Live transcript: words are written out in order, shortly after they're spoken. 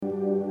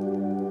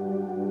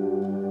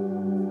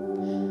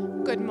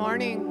Good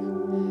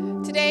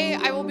morning. Today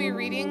I will be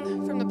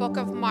reading from the book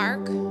of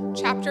Mark,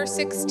 chapter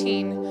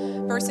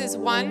 16, verses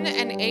 1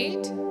 and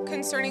 8,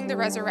 concerning the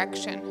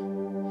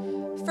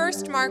resurrection.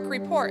 First, Mark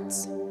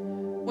reports,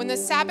 when the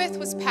Sabbath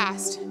was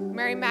past,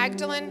 Mary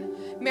Magdalene,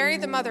 Mary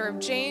the mother of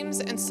James,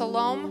 and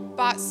Salome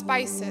bought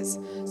spices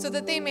so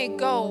that they may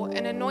go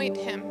and anoint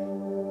him.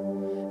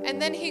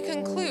 And then he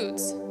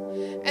concludes,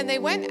 and they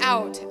went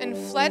out and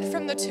fled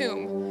from the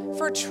tomb,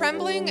 for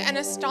trembling and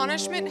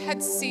astonishment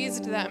had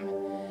seized them.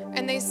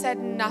 And they said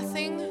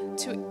nothing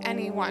to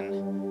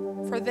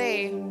anyone, for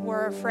they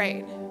were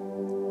afraid.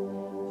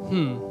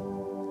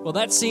 Well,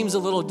 that seems a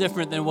little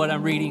different than what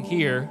I'm reading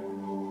here.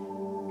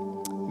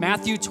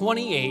 Matthew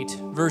 28,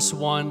 verse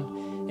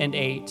 1 and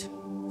 8.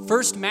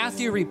 First,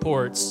 Matthew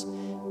reports,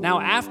 now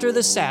after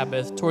the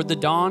Sabbath, toward the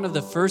dawn of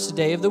the first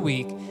day of the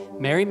week,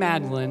 Mary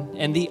Magdalene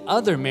and the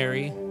other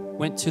Mary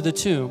went to the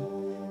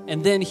tomb.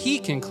 And then he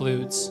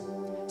concludes,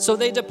 so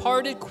they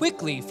departed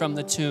quickly from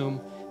the tomb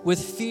with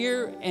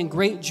fear and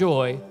great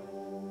joy,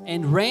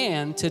 and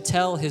ran to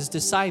tell his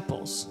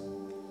disciples.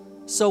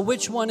 So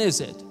which one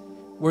is it?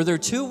 Were there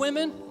two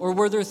women or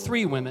were there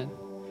three women?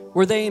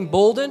 Were they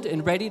emboldened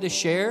and ready to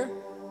share,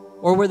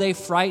 or were they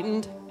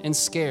frightened and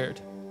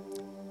scared?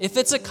 If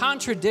it's a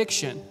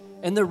contradiction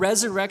and the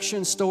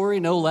resurrection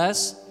story no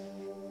less,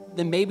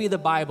 then maybe the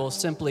Bible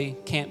simply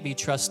can't be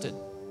trusted.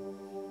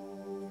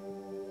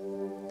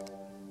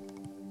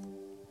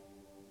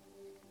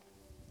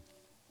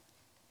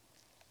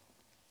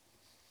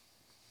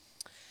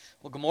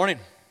 Well, good morning.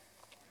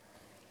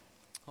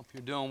 Hope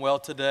you're doing well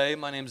today.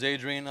 My name's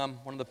Adrian. I'm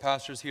one of the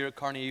pastors here at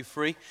Carnegie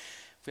Free.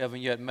 If we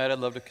haven't yet met, I'd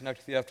love to connect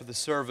with you after the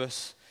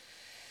service.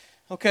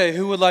 Okay,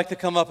 who would like to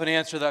come up and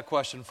answer that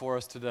question for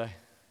us today?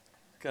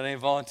 Got any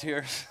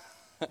volunteers?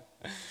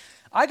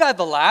 I got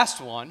the last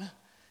one.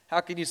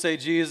 How can you say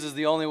Jesus is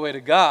the only way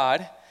to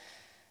God?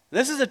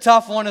 This is a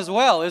tough one as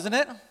well, isn't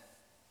it?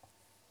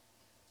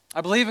 I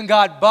believe in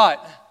God,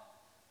 but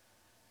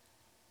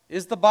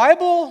is the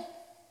Bible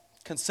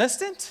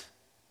consistent?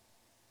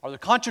 Are there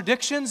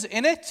contradictions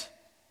in it?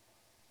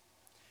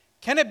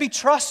 Can it be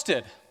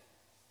trusted?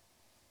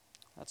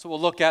 That's what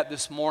we'll look at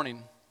this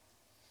morning.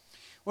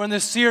 We're in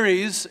this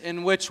series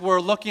in which we're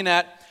looking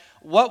at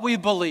what we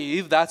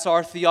believe, that's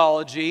our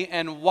theology,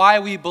 and why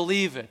we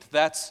believe it,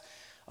 that's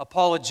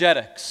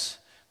apologetics,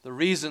 the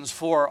reasons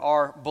for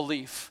our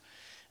belief.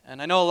 And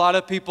I know a lot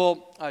of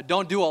people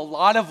don't do a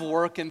lot of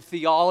work in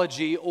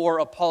theology or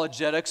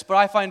apologetics, but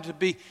I find it to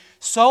be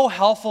so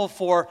helpful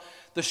for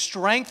the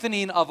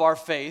strengthening of our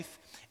faith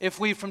if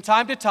we from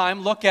time to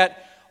time look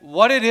at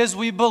what it is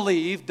we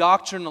believe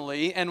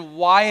doctrinally and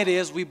why it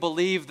is we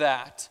believe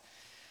that.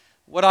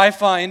 What I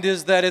find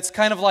is that it's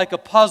kind of like a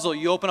puzzle.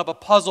 You open up a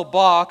puzzle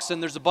box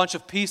and there's a bunch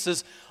of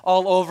pieces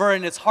all over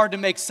and it's hard to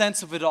make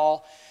sense of it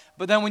all.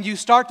 But then when you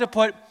start to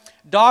put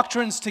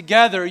doctrines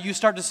together, you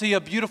start to see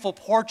a beautiful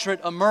portrait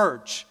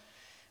emerge.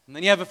 And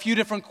then you have a few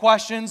different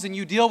questions and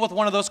you deal with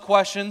one of those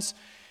questions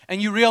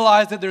and you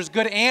realize that there's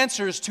good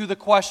answers to the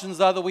questions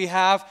that we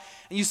have,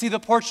 and you see the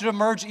portrait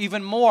emerge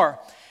even more.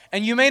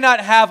 And you may not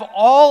have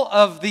all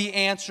of the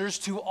answers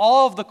to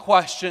all of the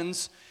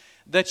questions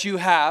that you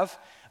have,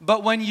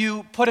 but when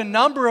you put a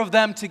number of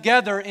them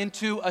together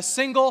into a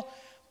single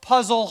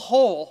puzzle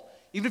whole,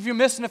 even if you're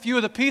missing a few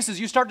of the pieces,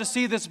 you start to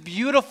see this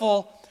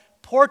beautiful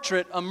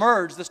portrait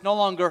emerge that's no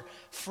longer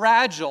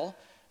fragile,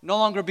 no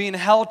longer being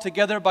held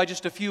together by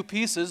just a few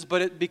pieces,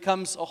 but it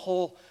becomes a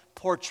whole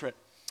portrait.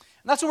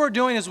 And that's what we're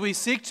doing as we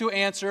seek to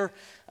answer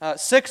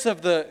 6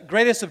 of the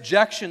greatest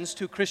objections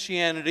to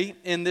Christianity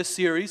in this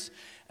series,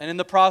 and in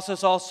the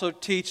process also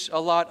teach a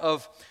lot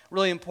of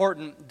really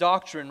important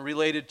doctrine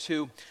related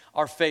to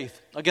our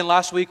faith. Again,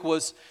 last week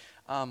was,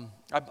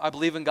 I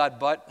believe in God,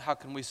 but how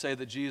can we say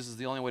that Jesus is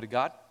the only way to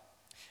God?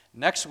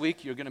 Next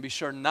week, you're going to be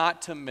sure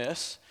not to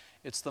miss.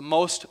 It's the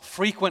most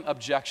frequent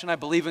objection. I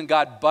believe in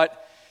God,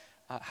 but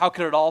how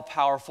could an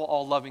all-powerful,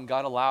 all-loving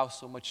God allow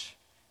so much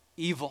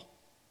evil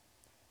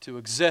to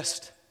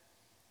exist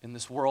in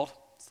this world?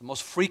 It's the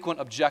most frequent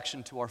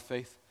objection to our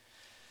faith.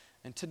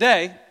 And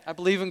today, I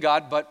believe in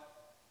God, but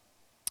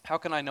how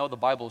can I know the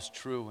Bible is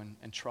true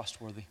and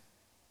trustworthy?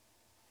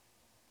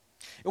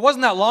 It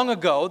wasn't that long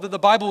ago that the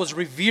Bible was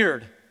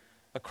revered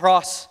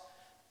across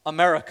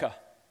America.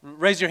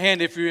 Raise your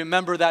hand if you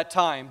remember that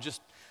time,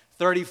 just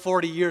 30,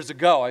 40 years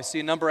ago. I see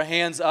a number of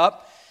hands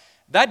up.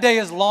 That day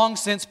is long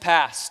since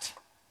past.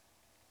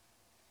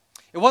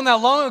 It wasn't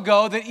that long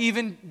ago that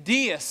even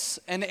deists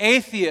and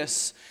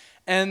atheists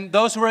and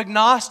those who were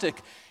agnostic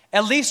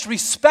at least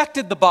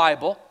respected the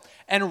Bible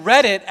and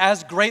read it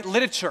as great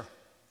literature.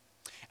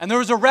 And there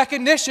was a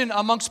recognition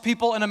amongst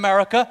people in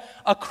America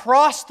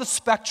across the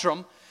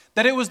spectrum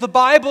that it was the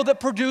Bible that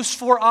produced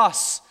for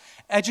us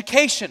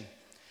education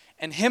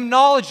and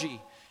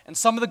hymnology and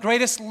some of the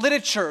greatest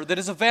literature that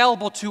is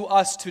available to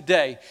us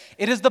today.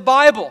 It is the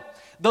Bible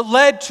that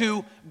led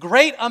to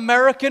great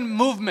American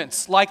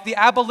movements like the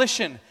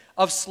abolition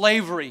of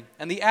slavery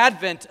and the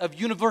advent of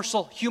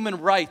universal human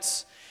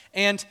rights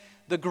and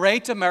the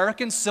great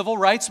American civil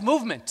rights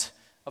movement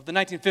of the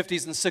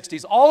 1950s and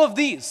 60s. All of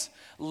these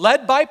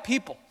led by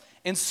people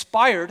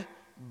inspired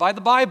by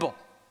the Bible.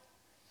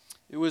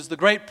 It was the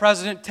great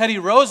President Teddy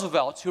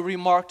Roosevelt who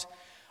remarked,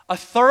 "A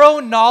thorough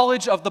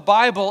knowledge of the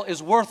Bible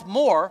is worth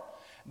more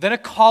than a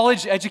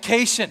college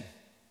education."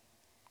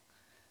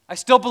 I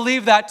still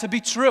believe that to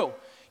be true.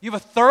 You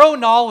have a thorough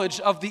knowledge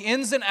of the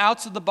ins and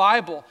outs of the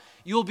Bible,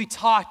 you will be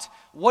taught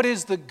what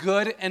is the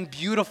good and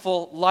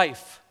beautiful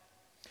life.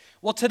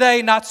 Well,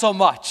 today, not so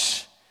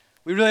much.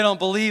 We really don't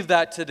believe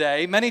that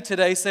today. Many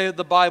today say that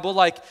the Bible,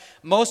 like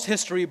most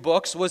history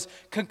books, was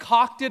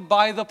concocted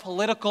by the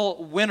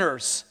political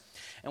winners.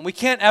 And we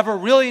can't ever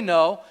really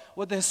know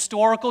what the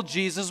historical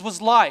Jesus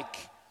was like.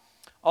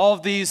 All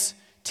of these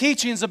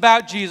teachings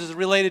about Jesus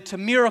related to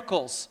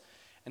miracles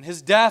and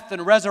his death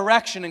and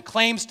resurrection and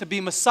claims to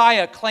be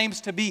Messiah,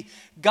 claims to be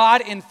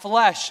God in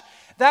flesh,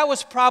 that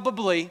was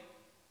probably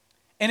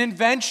an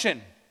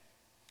invention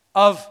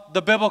of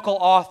the biblical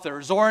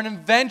authors or an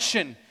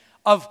invention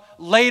of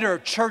later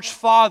church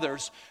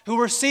fathers who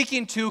were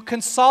seeking to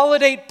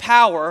consolidate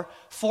power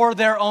for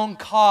their own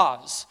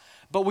cause.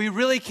 But we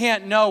really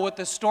can't know what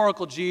the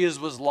historical Jesus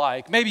was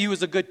like. Maybe he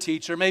was a good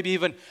teacher, maybe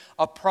even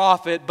a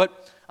prophet,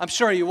 but I'm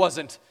sure he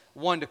wasn't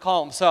one to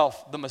call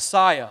himself the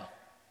Messiah.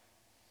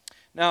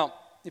 Now,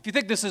 if you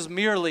think this is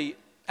merely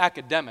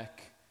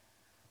academic,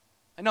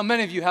 I know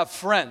many of you have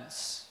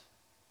friends.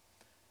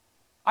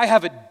 I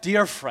have a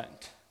dear friend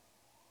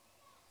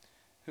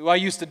who I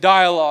used to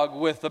dialogue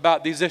with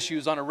about these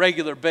issues on a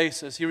regular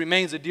basis. He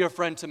remains a dear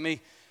friend to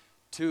me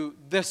to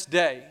this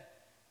day.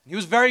 He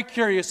was very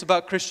curious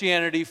about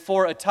Christianity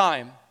for a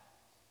time.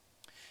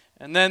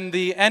 And then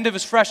the end of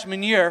his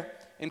freshman year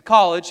in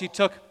college, he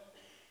took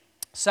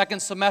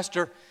second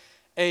semester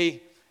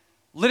a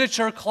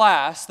literature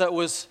class that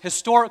was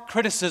historic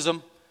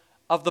criticism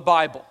of the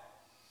Bible.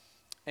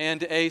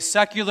 And a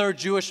secular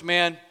Jewish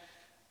man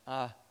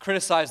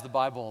criticized the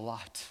Bible a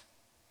lot.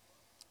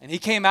 And he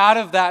came out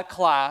of that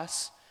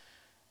class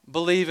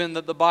believing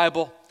that the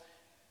Bible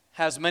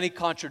has many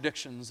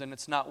contradictions and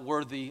it's not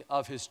worthy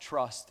of his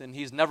trust, and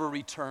he's never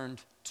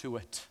returned to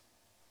it.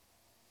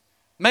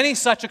 Many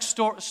such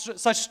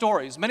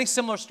stories, many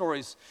similar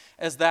stories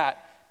as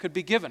that could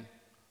be given.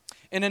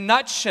 In a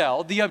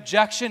nutshell, the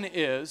objection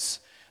is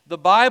the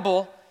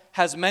Bible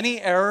has many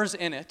errors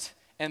in it,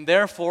 and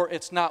therefore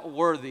it's not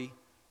worthy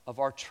of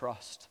our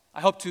trust.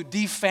 I hope to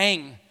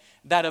defang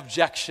that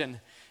objection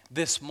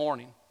this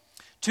morning.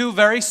 Two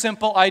very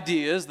simple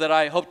ideas that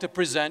I hope to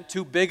present,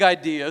 two big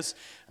ideas,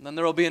 and then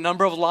there will be a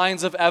number of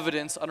lines of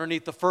evidence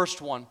underneath the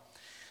first one.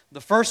 The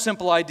first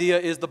simple idea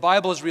is the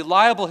Bible is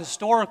reliable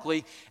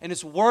historically and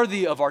it's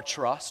worthy of our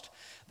trust.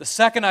 The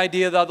second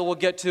idea that we'll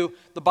get to,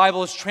 the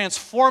Bible is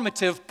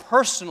transformative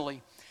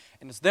personally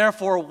and it's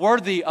therefore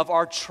worthy of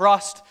our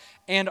trust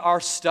and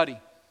our study.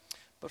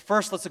 But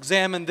first, let's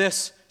examine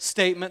this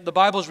statement. The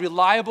Bible is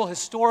reliable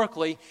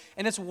historically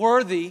and it's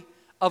worthy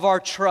of our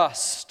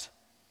trust.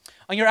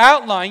 On your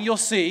outline, you'll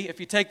see, if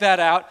you take that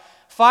out,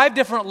 5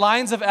 different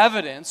lines of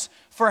evidence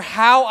for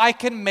how I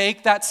can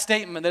make that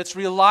statement, that it's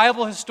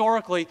reliable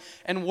historically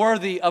and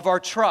worthy of our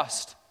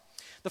trust.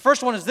 The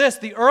first one is this: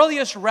 the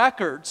earliest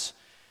records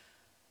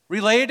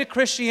related to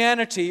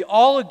Christianity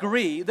all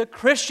agree that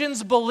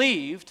Christians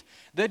believed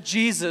that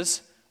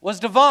Jesus was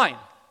divine.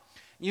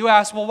 You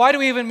ask, well, why do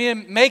we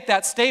even make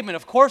that statement?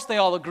 Of course they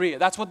all agree.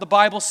 That's what the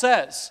Bible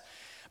says.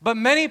 But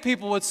many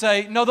people would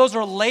say, no, those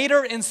are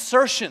later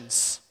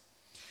insertions.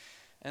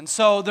 And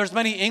so there's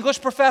many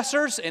English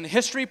professors and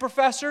history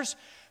professors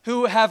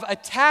who have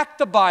attacked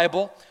the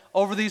Bible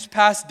over these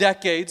past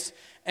decades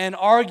and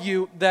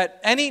argue that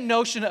any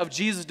notion of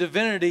Jesus'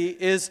 divinity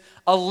is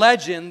a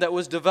legend that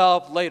was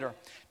developed later.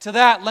 To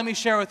that, let me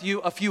share with you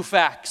a few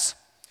facts.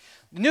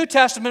 The New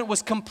Testament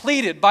was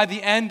completed by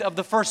the end of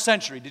the first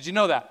century. Did you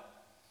know that?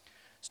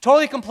 It's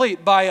totally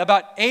complete by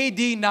about AD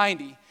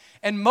 90.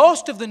 And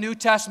most of the New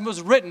Testament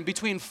was written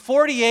between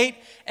 48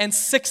 and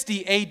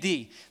 60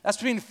 AD. That's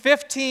between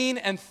 15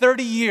 and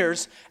 30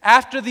 years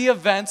after the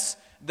events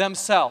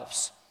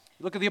themselves.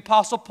 Look at the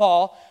Apostle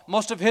Paul.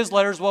 Most of his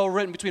letters were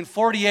written between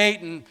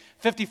 48 and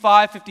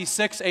 55,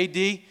 56 AD.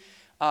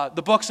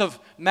 The books of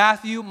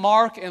Matthew,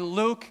 Mark, and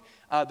Luke,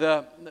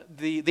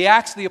 the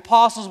Acts of the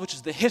Apostles, which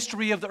is the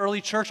history of the early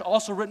church,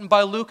 also written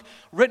by Luke,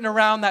 written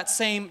around that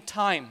same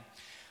time.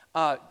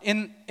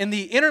 In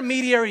the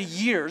intermediary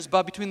years,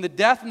 but between the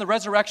death and the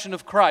resurrection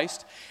of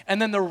Christ,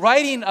 and then the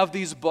writing of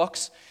these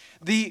books,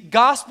 the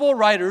gospel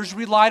writers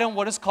relied on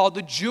what is called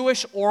the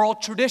Jewish oral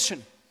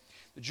tradition.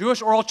 The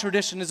Jewish oral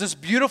tradition is this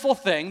beautiful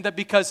thing that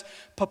because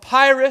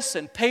papyrus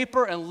and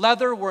paper and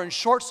leather were in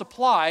short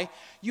supply,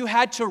 you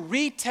had to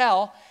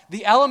retell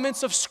the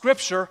elements of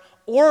Scripture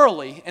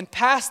orally and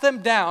pass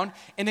them down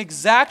in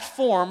exact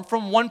form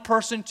from one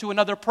person to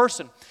another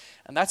person.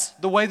 And that's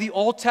the way the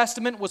Old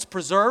Testament was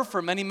preserved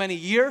for many, many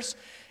years.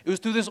 It was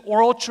through this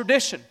oral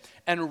tradition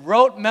and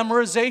rote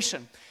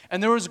memorization.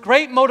 And there was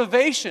great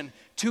motivation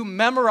to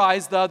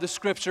memorize the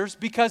Scriptures,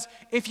 because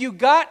if you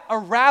got a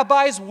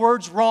rabbi's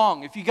words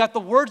wrong, if you got the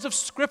words of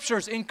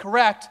Scriptures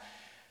incorrect,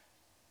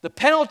 the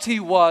penalty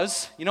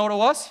was, you know what it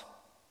was?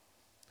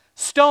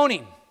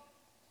 stoning.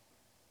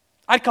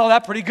 I'd call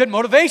that pretty good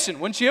motivation,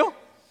 wouldn't you?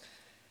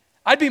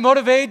 I'd be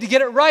motivated to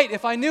get it right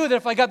if I knew that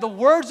if I got the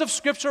words of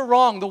Scripture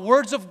wrong, the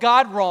words of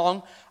God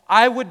wrong,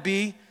 I would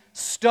be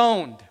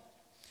stoned.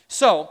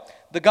 So,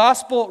 the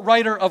gospel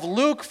writer of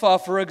Luke,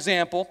 for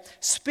example,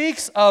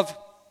 speaks of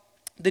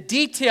the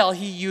detail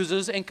he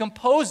uses in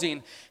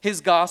composing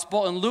his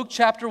gospel in Luke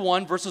chapter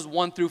 1, verses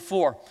 1 through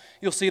 4.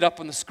 You'll see it up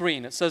on the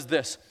screen. It says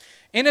this: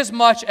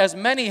 "Inasmuch as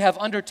many have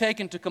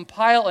undertaken to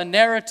compile a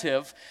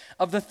narrative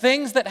of the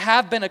things that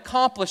have been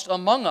accomplished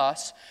among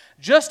us,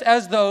 just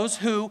as those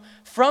who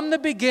from the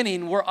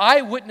beginning were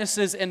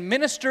eyewitnesses and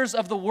ministers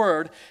of the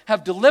word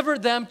have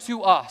delivered them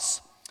to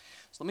us."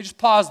 So let me just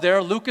pause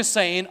there. Luke is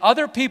saying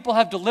other people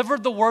have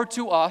delivered the word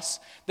to us.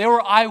 They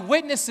were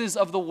eyewitnesses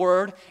of the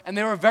word, and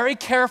they were very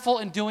careful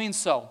in doing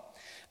so.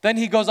 Then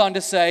he goes on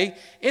to say,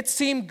 "It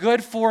seemed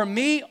good for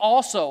me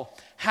also,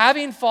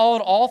 having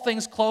followed all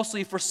things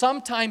closely for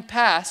some time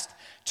past,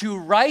 to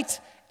write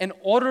an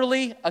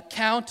orderly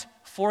account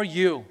for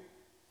you,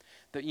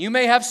 that you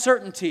may have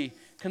certainty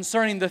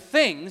concerning the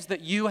things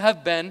that you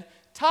have been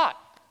taught."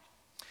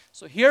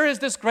 So here is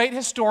this great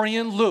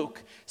historian,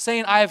 Luke,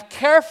 saying, I have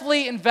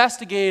carefully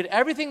investigated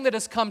everything that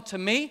has come to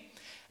me,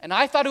 and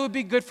I thought it would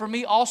be good for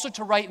me also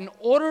to write an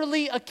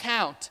orderly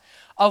account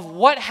of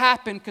what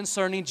happened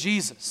concerning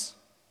Jesus.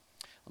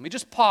 Let me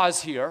just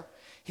pause here.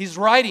 He's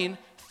writing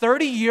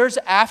 30 years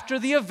after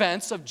the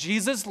events of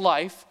Jesus'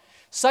 life,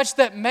 such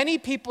that many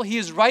people he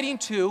is writing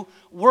to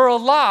were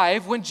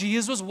alive when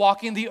Jesus was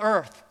walking the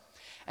earth.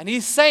 And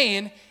he's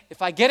saying,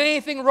 if I get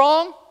anything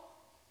wrong,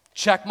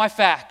 check my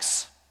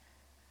facts.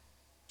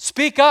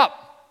 Speak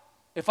up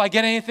if I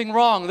get anything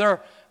wrong. There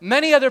are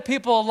many other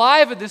people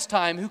alive at this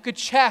time who could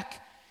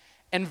check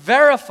and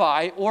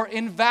verify or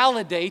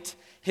invalidate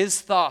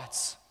his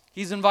thoughts.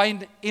 He's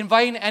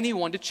inviting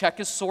anyone to check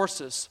his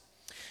sources.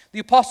 The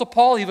Apostle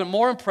Paul, even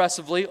more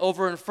impressively,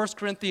 over in 1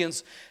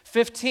 Corinthians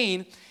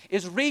 15,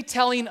 is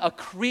retelling a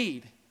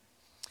creed.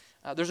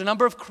 There's a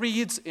number of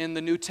creeds in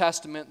the New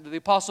Testament that the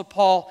Apostle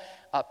Paul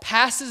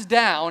passes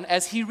down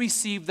as he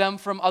received them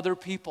from other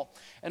people.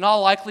 In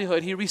all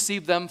likelihood, he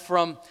received them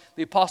from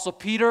the Apostle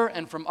Peter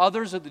and from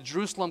others at the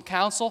Jerusalem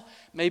Council,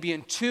 maybe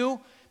 2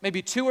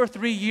 or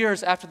 3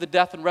 years after the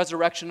death and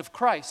resurrection of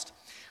Christ.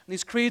 And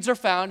these creeds are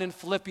found in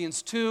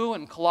Philippians 2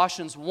 and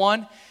Colossians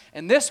 1,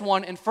 and this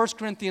one in 1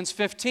 Corinthians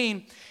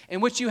 15,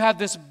 in which you have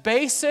this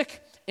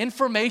basic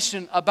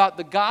information about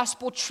the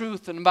gospel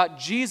truth and about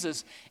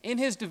Jesus in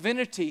his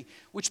divinity,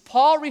 which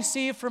Paul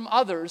received from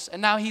others,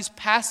 and now he's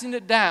passing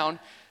it down.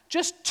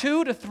 Just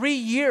 2 to 3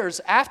 years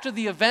after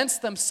the events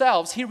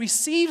themselves, he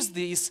receives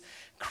these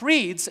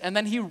creeds, and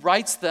then he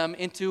writes them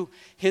into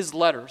his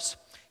letters.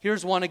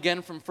 Here's one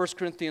again from 1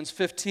 Corinthians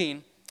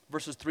 15,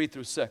 verses 3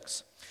 through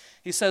 6.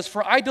 He says,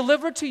 "For I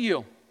delivered to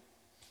you,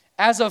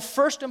 as of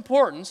first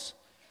importance,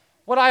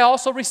 what I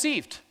also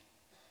received,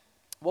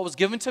 what was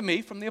given to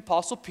me from the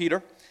Apostle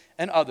Peter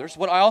and others,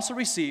 what I also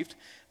received,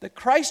 that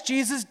Christ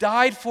Jesus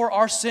died for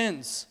our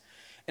sins,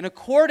 in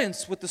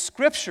accordance with the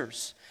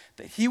Scriptures,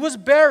 that he was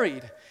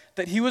buried,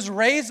 that he was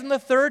raised on the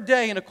third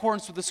day in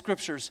accordance with the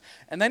Scriptures.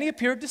 And then he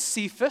appeared to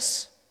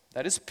Cephas,"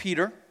 that is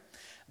Peter,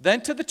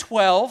 "then to the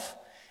 12,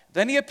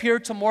 then he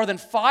appeared to more than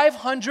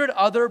 500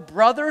 other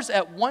brothers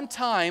at one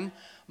time,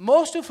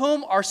 most of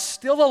whom are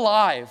still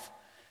alive,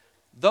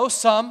 though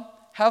some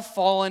have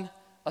fallen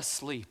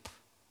asleep."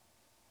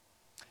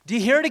 Do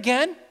you hear it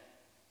again?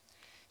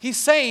 He's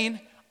saying,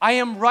 I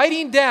am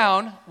writing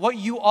down what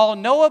you all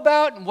know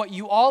about and what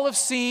you all have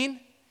seen,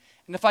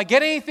 and if I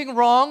get anything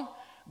wrong,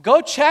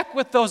 go check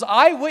with those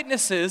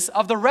eyewitnesses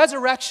of the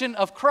resurrection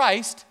of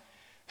Christ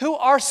who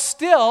are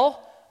still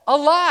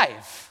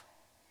alive.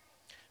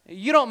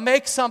 You don't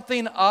make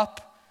something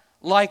up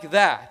like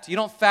that. You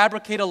don't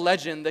fabricate a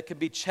legend that can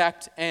be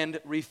checked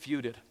and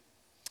refuted.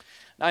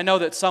 Now, I know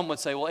that some would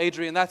say, well,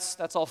 Adrian,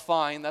 that's all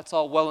fine, that's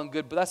all well and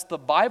good, but that's the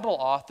Bible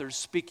authors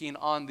speaking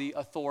on the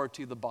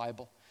authority of the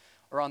Bible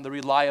or on the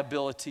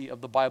reliability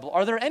of the Bible.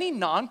 Are there any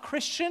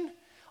non-Christian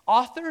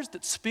authors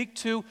that speak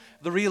to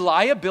the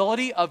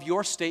reliability of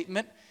your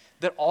statement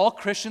that all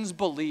Christians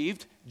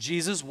believed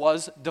Jesus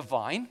was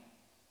divine?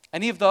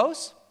 Any of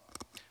those?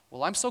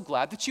 Well, I'm so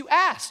glad that you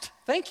asked.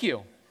 Thank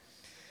you.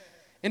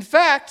 In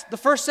fact, the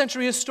first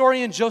century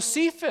historian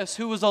Josephus,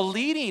 who was a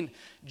leading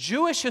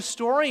Jewish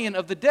historian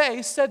of the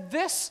day, said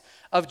this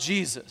of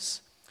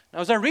Jesus. Now,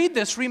 as I read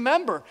this,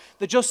 remember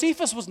that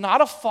Josephus was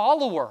not a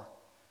follower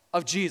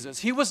of Jesus.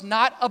 He was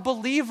not a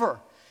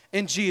believer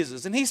in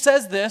Jesus. And he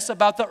says this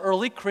about the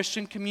early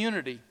Christian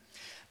community.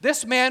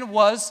 This man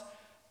was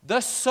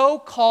the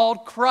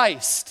so-called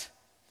Christ,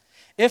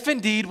 if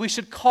indeed we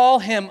should call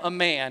him a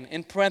man,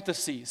 in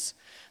parentheses.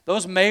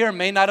 Those may or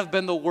may not have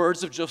been the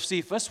words of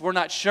Josephus. We're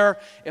not sure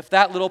if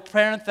that little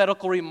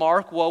parenthetical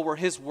remark, were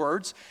his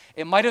words.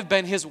 It might have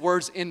been his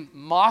words in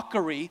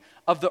mockery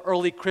of the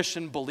early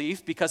Christian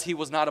belief because he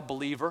was not a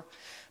believer.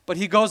 But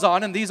he goes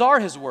on, and these are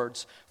his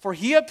words. "For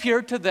he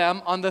appeared to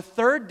them on the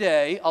third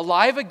day,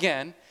 alive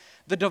again,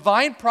 the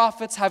divine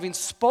prophets having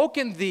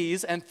spoken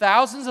these and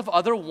thousands of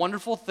other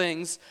wonderful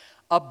things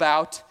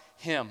about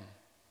him.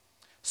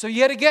 So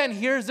yet again,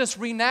 here's this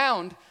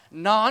renowned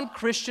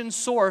non-Christian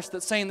source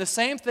that's saying the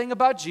same thing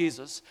about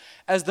Jesus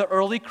as the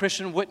early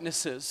Christian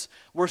witnesses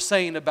were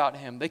saying about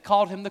him. They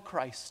called him the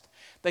Christ.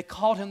 They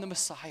called him the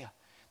Messiah.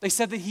 They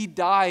said that he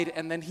died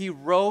and then he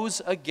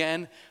rose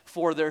again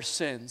for their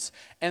sins.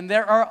 And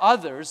there are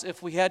others,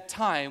 if we had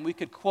time, we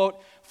could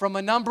quote from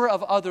a number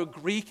of other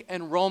Greek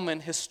and Roman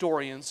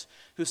historians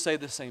who say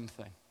the same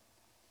thing.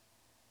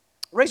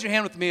 Raise your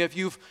hand with me if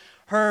you've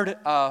heard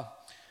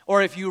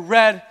or if you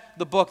read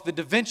the book, The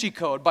Da Vinci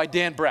Code by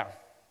Dan Brown.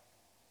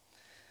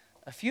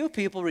 A few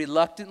people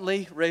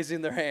reluctantly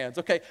raising their hands.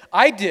 Okay,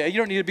 I did. You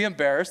don't need to be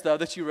embarrassed, though,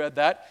 that you read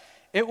that.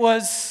 It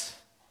was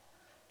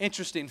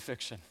interesting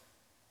fiction.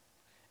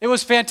 It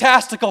was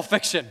fantastical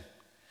fiction.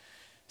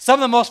 Some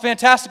of the most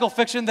fantastical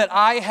fiction that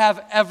I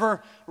have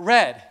ever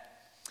read.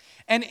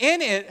 And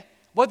in it,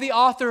 what the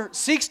author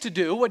seeks to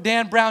do, what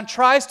Dan Brown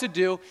tries to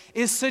do,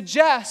 is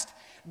suggest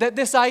that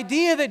this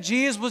idea that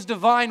Jesus was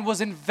divine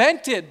was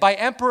invented by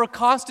Emperor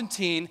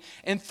Constantine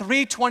in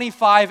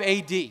 325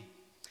 AD.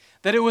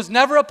 That it was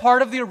never a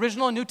part of the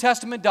original New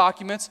Testament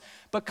documents,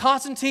 but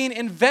Constantine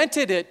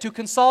invented it to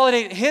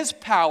consolidate his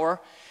power,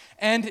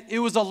 and it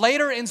was a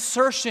later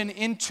insertion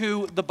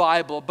into the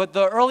Bible. But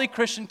the early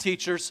Christian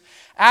teachers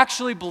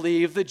actually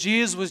believed that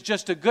Jesus was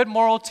just a good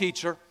moral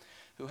teacher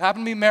who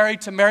happened to be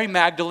married to Mary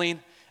Magdalene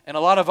and a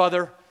lot of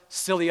other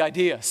silly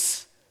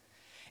ideas.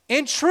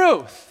 In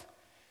truth,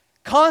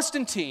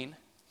 Constantine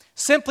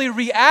simply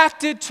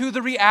reacted to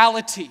the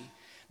reality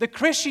that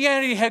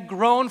Christianity had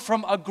grown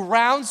from a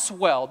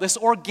groundswell, this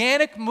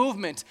organic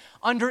movement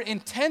under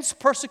intense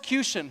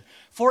persecution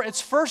for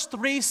its first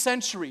 3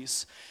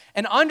 centuries.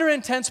 And under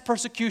intense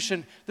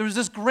persecution, there was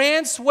this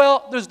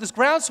groundswell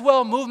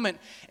movement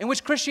in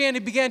which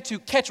Christianity began to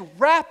catch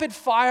rapid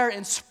fire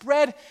and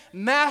spread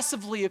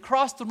massively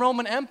across the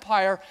Roman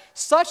Empire,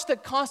 such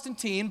that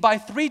Constantine, by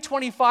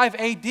 325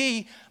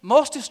 AD,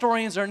 most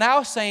historians are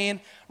now saying,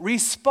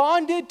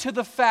 responded to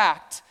the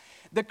fact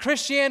that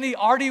Christianity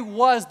already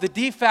was the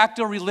de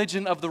facto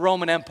religion of the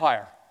Roman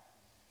Empire.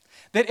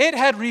 That it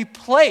had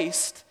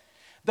replaced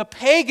the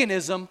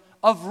paganism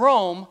of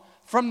Rome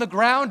from the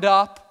ground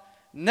up,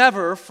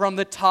 never from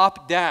the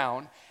top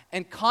down,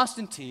 and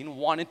Constantine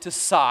wanted to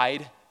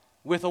side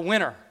with a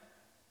winner.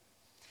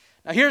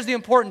 Now here's the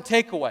important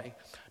takeaway.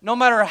 No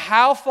matter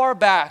how far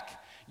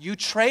back you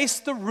trace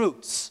the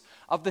roots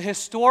of the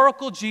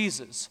historical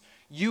Jesus,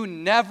 you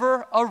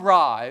never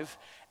arrive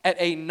at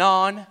a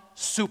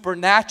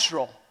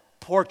non-supernatural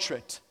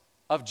portrait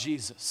of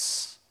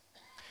Jesus.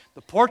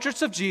 The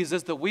portraits of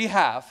Jesus that we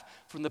have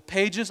from the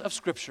pages of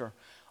Scripture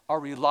are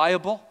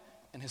reliable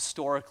and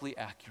historically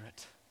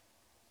accurate.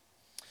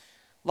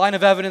 Line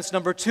of evidence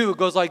number 2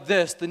 goes like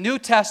this. The New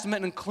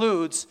Testament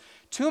includes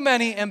too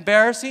many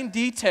embarrassing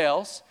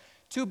details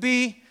to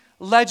be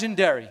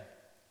legendary.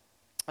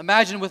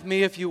 Imagine with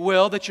me, if you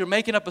will, that you're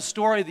making up a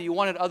story that you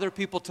wanted other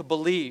people to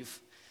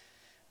believe.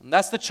 And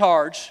that's the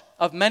charge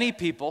of many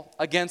people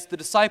against the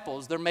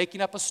disciples. They're making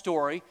up a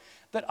story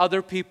that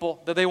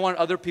they want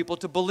other people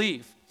to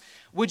believe.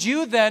 Would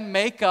you then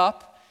make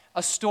up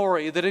a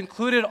story that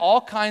included all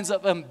kinds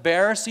of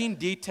embarrassing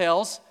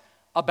details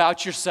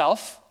about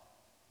yourself?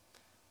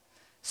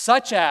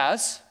 Such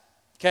as,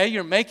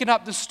 you're making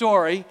up the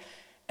story,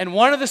 and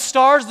one of the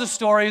stars of the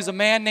story is a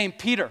man named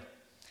Peter.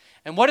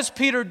 And what does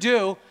Peter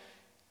do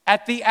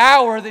at the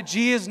hour that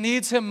Jesus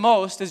needs him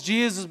most, as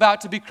Jesus is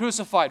about to be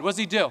crucified? What does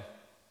he do?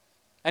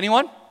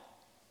 Anyone?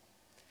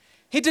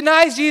 He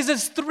denies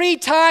Jesus 3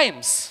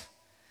 times.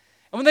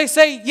 And when they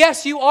say,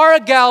 yes, you are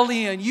a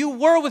Galilean, you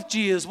were with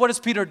Jesus, what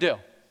does Peter do?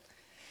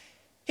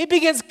 He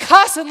begins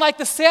cussing like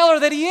the sailor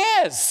that he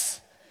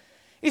is.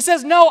 He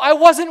says, no, I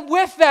wasn't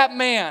with that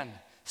man.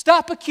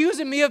 Stop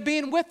accusing me of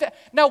being with that.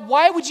 Now,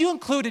 why would you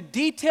include a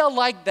detail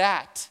like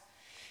that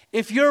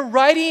if you're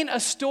writing a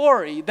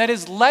story that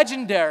is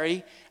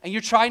legendary and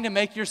you're trying to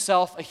make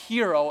yourself a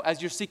hero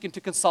as you're seeking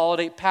to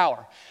consolidate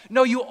power?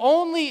 No, you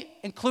only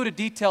include a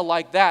detail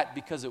like that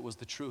because it was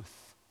the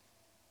truth.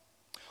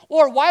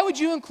 Or why would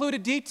you include a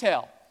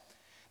detail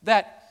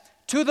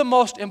that to the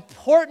most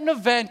important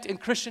event in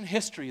Christian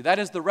history, that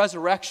is the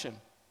resurrection,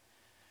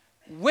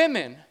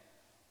 women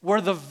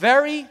were the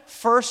very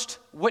first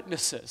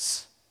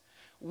witnesses?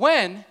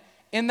 When,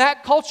 in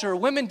that culture,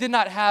 women did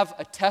not have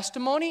a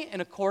testimony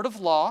in a court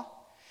of law,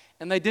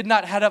 and they did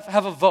not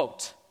have a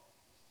vote.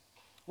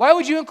 Why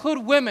would you include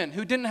women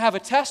who didn't have a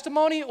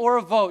testimony or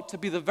a vote to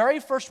be the very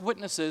first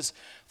witnesses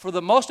for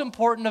the most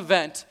important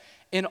event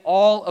in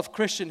all of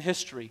Christian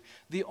history?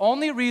 The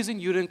only reason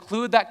you'd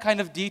include that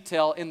kind of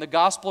detail in the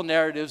gospel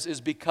narratives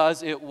is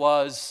because it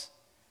was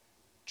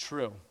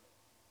true.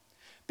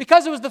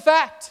 Because it was the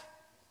fact.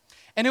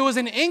 And it was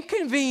an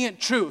inconvenient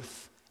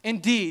truth,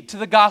 indeed, to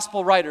the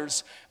gospel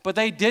writers, but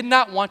they did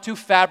not want to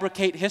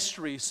fabricate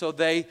history, so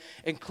they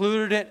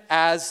included it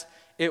as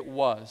it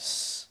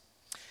was.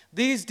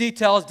 These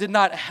details did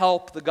not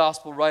help the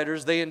gospel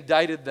writers. They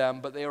indicted them,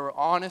 but they were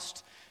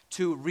honest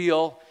to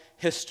real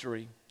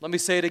history. Let me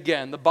say it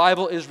again. The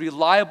Bible is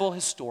reliable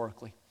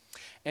historically,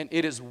 and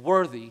it is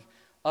worthy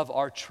of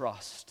our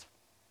trust.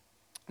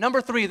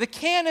 Number 3, the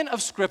canon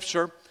of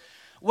Scripture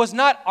was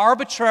not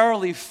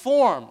arbitrarily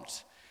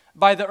formed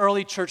by the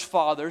early church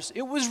fathers.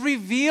 It was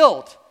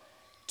revealed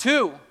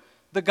to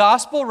the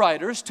gospel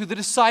writers, to the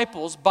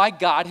disciples, by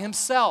God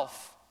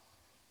himself.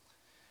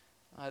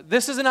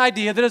 This is an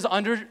idea that is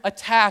under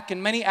attack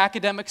in many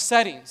academic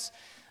settings.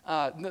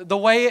 The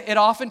way it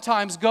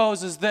oftentimes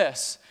goes is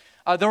this.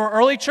 There were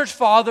early church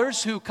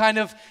fathers who kind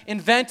of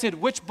invented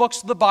which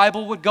books of the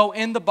Bible would go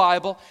in the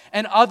Bible,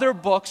 and other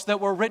books that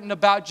were written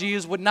about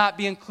Jesus would not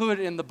be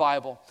included in the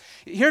Bible.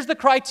 Here's the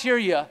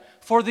criteria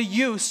for the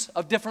use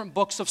of different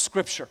books of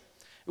Scripture.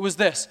 It was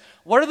this: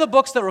 what are the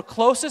books that were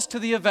closest to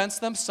the events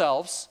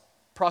themselves,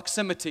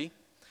 proximity,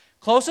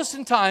 closest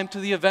in time to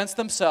the events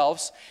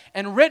themselves,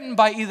 and written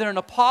by either an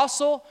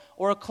apostle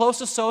or a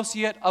close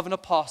associate of an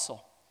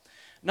apostle?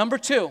 Number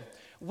 2,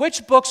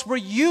 which books were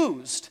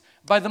used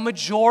by the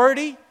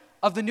majority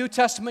of the New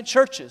Testament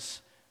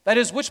churches? That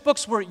is, which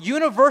books were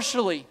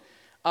universally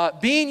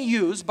being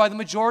used by the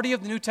majority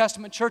of the New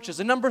Testament churches?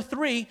 And number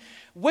 3,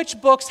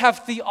 which books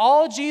have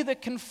theology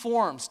that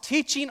conforms,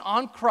 teaching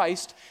on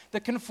Christ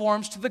that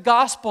conforms to the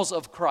Gospels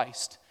of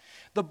Christ?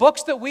 The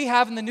books that we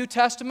have in the New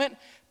Testament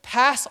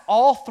pass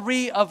all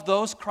 3 of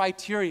those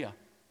criteria.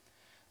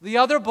 The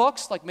other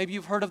books, like maybe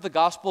you've heard of the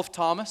Gospel of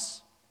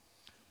Thomas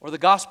or the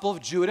Gospel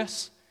of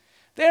Judas,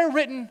 they're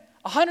written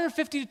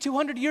 150 to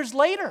 200 years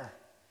later.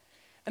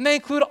 And they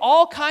include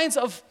all kinds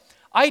of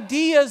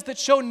ideas that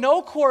show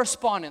no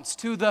correspondence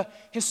to the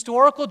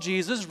historical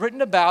Jesus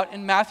written about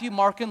in Matthew,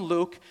 Mark, and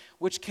Luke,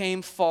 which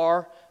came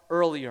far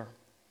earlier.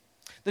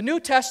 The New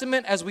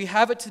Testament, as we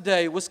have it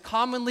today, was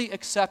commonly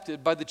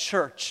accepted by the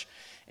church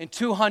in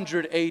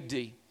 200 AD.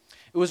 It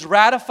was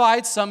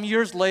ratified some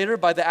years later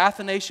by the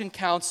Athanasian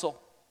Council,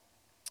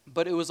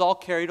 but it was all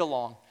carried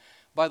along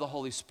by the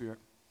Holy Spirit.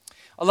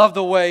 I love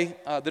the way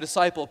the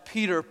disciple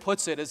Peter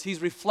puts it as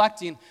he's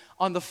reflecting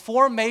on the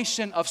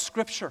formation of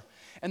Scripture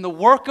and the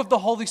work of the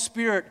Holy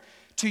Spirit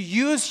to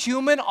use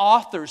human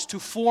authors to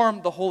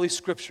form the Holy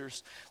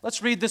Scriptures.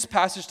 Let's read this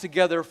passage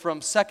together from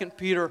 2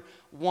 Peter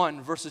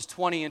 1, verses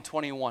 20 and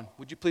 21.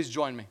 Would you please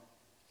join me?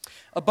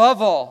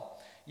 Above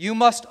all, you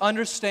must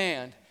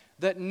understand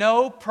that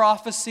no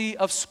prophecy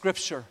of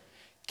Scripture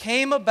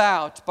came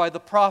about by the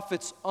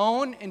prophet's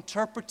own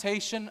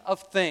interpretation of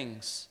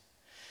things.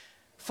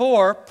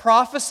 For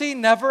prophecy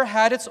never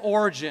had its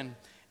origin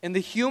in the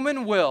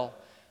human will,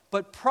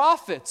 but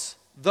prophets,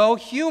 though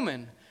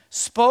human,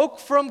 spoke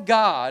from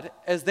God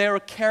as they were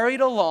carried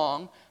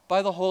along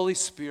by the Holy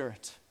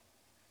Spirit.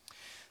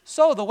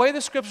 So the way the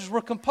Scriptures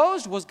were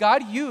composed was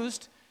God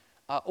used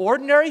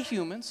ordinary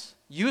humans,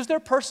 used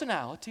their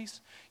personalities,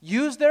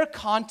 used their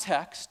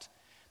context,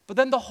 but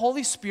then the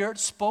Holy Spirit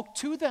spoke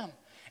to them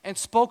and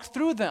spoke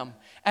through them.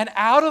 And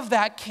out of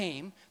that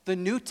came the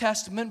New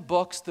Testament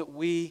books that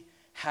we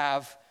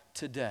have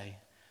today.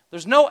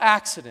 There's no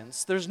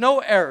accidents, there's no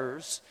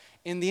errors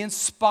in the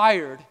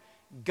inspired,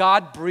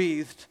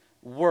 God-breathed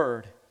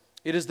Word.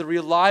 It is the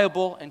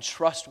reliable and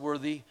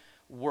trustworthy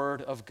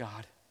Word of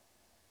God.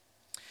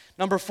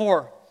 Number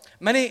 4,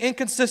 many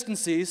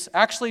inconsistencies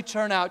actually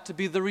turn out to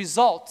be the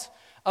result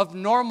of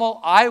normal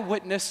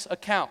eyewitness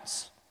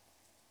accounts.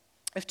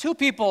 If 2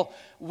 people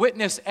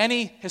witness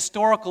any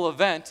historical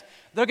event,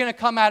 they're going to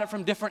come at it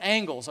from different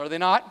angles, are they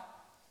not?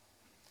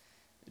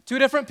 2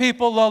 different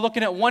people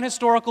looking at one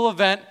historical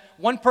event.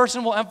 One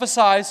person will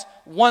emphasize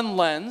one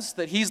lens,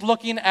 that he's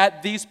looking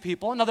at these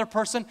people. Another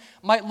person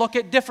might look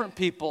at different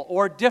people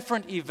or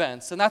different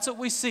events. And that's what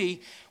we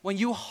see when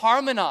you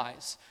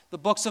harmonize the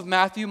books of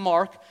Matthew,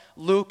 Mark,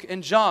 Luke,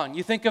 and John.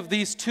 You think of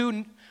these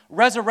 2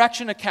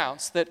 resurrection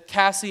accounts that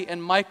Cassie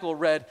and Michael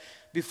read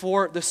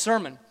before the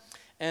sermon.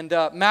 And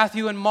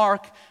Matthew and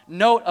Mark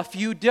note a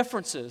few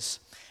differences.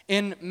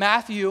 In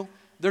Matthew,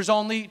 there's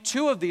only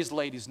 2 of these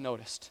ladies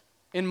noticed.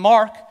 In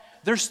Mark,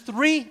 there's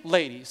 3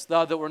 ladies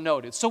that were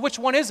noted. So which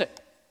one is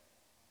it?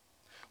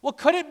 Well,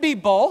 could it be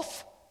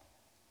both?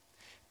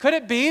 Could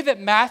it be that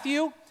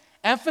Matthew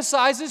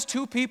emphasizes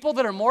 2 people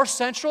that are more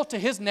central to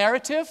his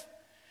narrative,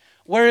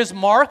 whereas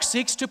Mark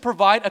seeks to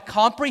provide a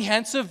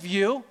comprehensive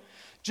view,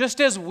 just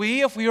as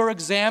we, if we were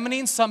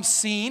examining some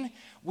scene,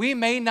 we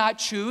may not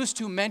choose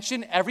to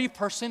mention every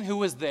person who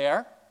was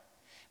there?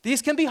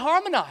 These can be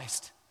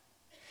harmonized.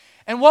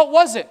 And what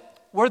was it?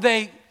 Were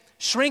they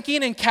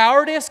shrinking in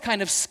cowardice,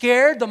 kind of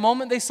scared the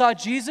moment they saw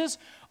Jesus?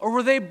 Or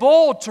were they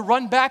bold to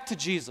run back to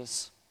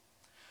Jesus?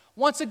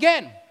 Once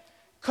again,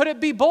 could it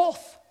be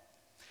both?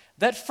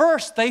 That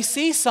first they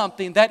see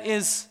something that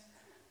is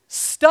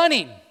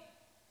stunning.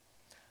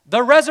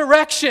 The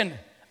resurrection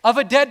of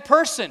a dead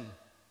person.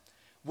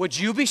 Would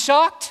you be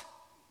shocked?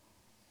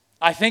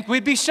 I think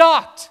we'd be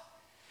shocked.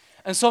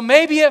 And so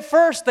maybe at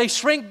first they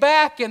shrink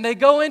back and they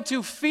go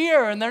into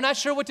fear and they're not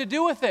sure what to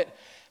do with it.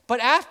 But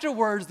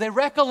afterwards, they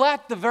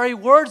recollect the very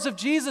words of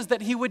Jesus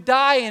that he would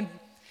die and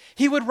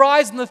he would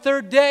rise on the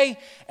 3rd day,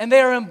 and they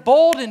are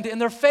emboldened in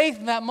their faith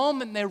in that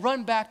moment, and they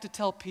run back to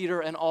tell Peter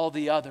and all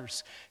the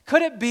others.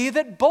 Could it be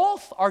that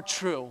both are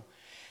true?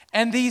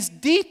 And these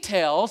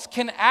details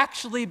can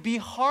actually be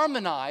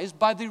harmonized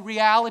by the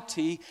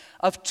reality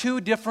of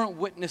two different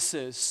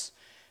witnesses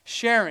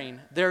sharing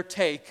their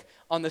take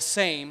on the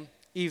same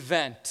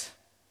event.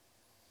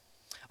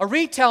 A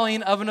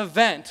retelling of an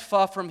event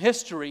from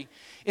history,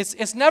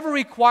 it's never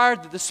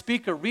required that the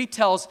speaker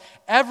retells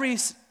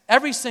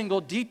every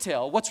single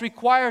detail. What's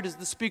required is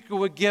the speaker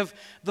would give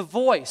the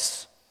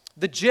voice,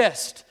 the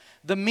gist,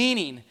 the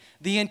meaning,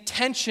 the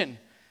intention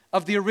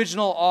of the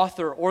original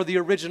author or the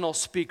original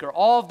speaker.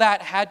 All of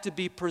that had to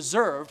be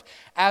preserved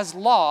as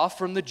law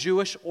from the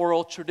Jewish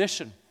oral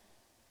tradition.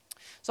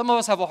 Some of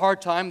us have a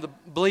hard time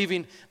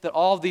believing that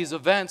all of these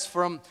events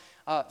from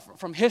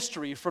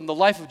history, from the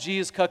life of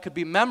Jesus, could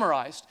be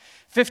memorized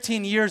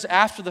 15 years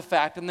after the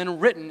fact and then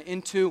written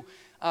into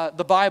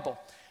the Bible.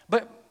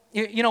 But,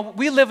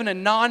 we live in a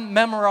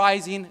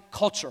non-memorizing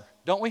culture,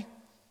 don't we?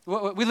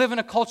 We live in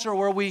a culture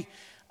where we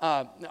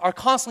are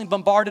constantly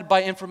bombarded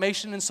by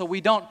information, and so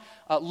we don't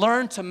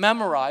learn to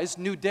memorize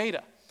new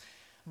data.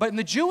 But in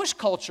the Jewish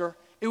culture,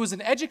 it was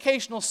an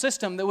educational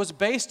system that was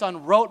based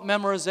on rote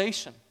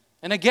memorization.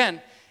 And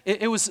again,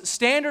 it was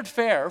standard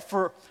fare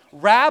for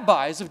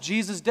rabbis of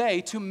Jesus' day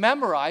to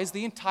memorize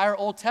the entire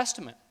Old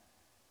Testament.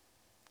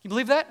 You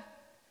believe that?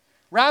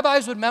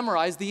 Rabbis would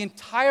memorize the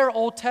entire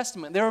Old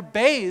Testament. They were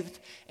bathed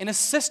in a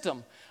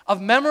system of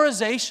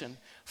memorization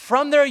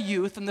from their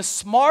youth, and the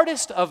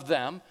smartest of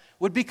them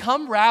would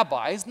become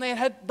rabbis, and they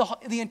had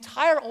the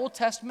entire Old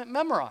Testament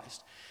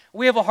memorized.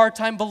 We have a hard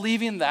time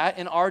believing that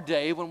in our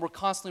day when we're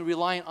constantly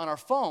reliant on our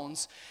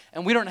phones,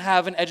 and we don't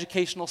have an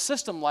educational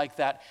system like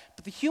that.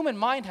 But the human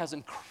mind has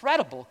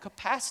incredible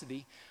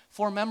capacity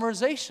for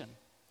memorization.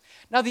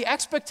 Now, the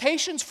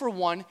expectations for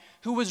one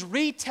who was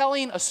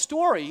retelling a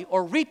story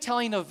or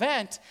retelling an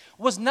event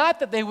was not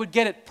that they would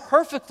get it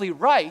perfectly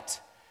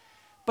right,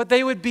 but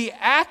they would be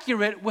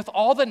accurate with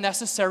all the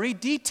necessary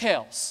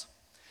details.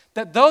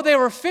 That though they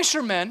were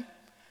fishermen,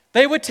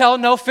 they would tell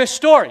no fish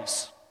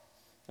stories.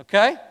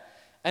 Okay?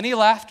 Any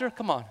laughter?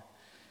 Come on.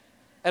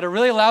 At a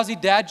really lousy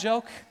dad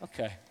joke?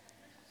 Okay.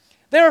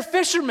 They were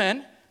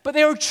fishermen, but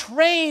they were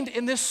trained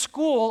in this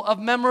school of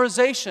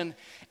memorization,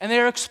 and they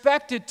were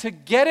expected to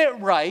get it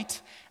right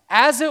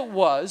as it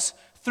was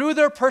through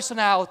their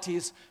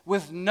personalities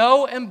with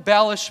no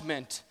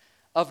embellishment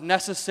of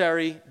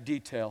necessary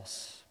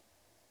details.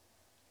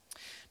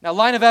 Now,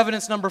 line of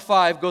evidence number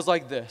 5 goes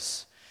like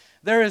this.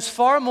 There is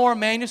far more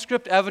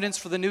manuscript evidence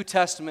for the New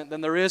Testament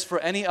than there is for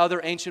any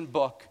other ancient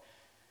book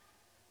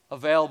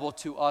available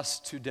to us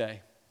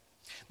today.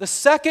 The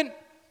second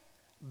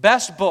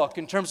best book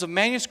in terms of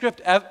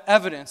manuscript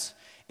evidence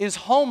is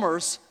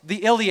Homer's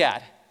The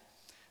Iliad.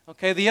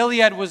 Okay, the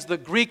Iliad was the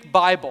Greek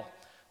Bible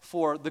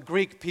for the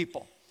Greek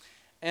people.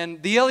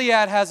 And the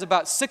Iliad has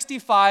about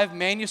 65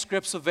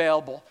 manuscripts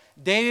available,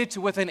 dated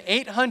to within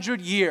 800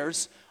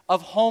 years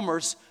of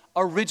Homer's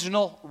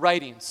original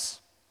writings.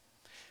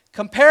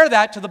 Compare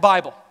that to the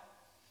Bible.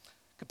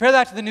 Compare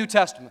that to the New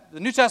Testament. The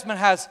New Testament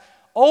has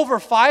over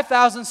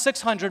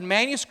 5,600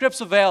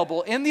 manuscripts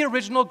available in the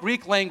original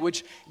Greek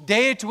language,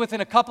 dated to within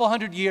a couple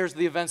hundred years of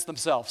the events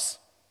themselves.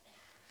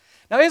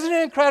 Now, isn't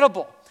it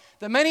incredible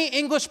that many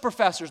English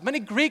professors, many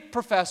Greek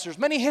professors,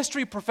 many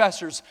history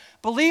professors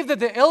believe that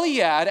the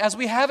Iliad, as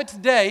we have it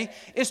today,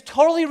 is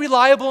totally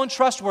reliable and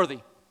trustworthy?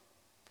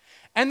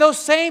 And those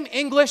same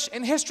English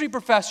and history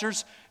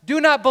professors do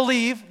not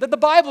believe that the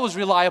Bible is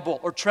reliable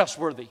or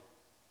trustworthy.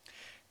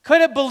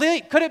 Could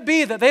it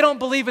be that they don't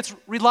believe it's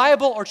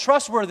reliable or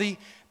trustworthy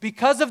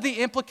because of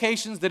the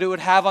implications that it would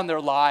have on their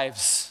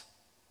lives?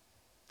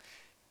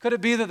 Could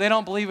it be that they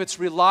don't believe it's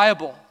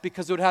reliable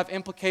because it would have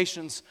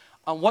implications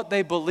on what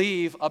they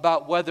believe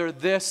about whether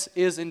this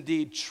is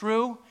indeed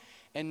true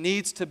and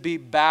needs to be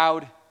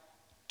bowed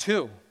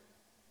to?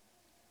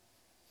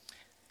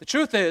 The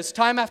truth is,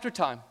 time after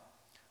time,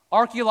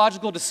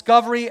 archaeological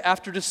discovery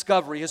after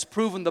discovery has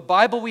proven the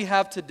Bible we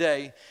have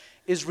today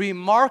is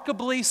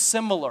remarkably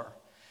similar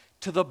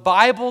to the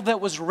Bible that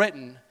was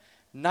written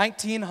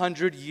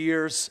 1,900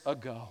 years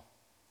ago.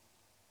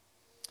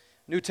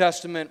 New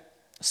Testament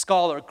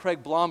scholar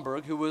Craig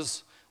Blomberg, who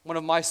was one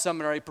of my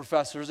seminary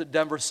professors at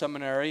Denver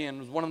Seminary and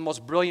was one of the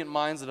most brilliant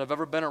minds that I've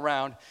ever been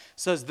around,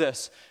 says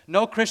this: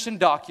 no Christian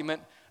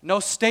document, no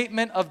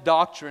statement of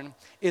doctrine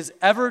is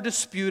ever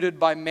disputed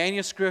by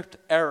manuscript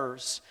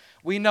errors.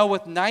 We know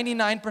with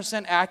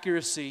 99%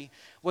 accuracy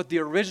what the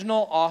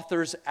original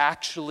authors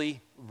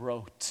actually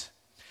wrote.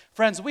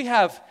 Friends, we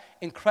have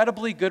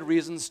incredibly good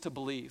reasons to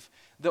believe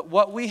that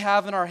what we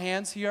have in our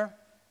hands here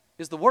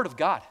is the Word of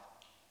God,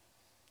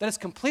 that is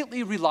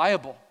completely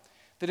reliable,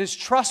 that is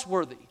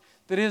trustworthy,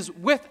 that is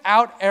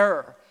without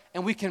error,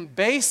 and we can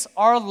base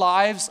our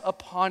lives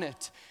upon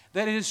it,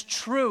 that it is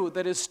true,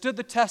 that it has stood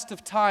the test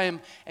of time,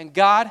 and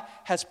God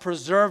has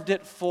preserved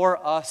it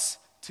for us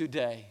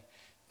today.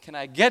 Can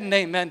I get an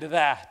amen to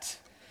that?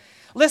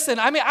 Listen,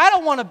 I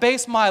don't want to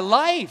base my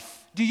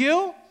life. Do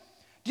you?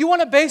 Do you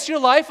want to base your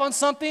life on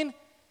something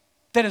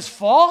that is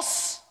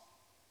false?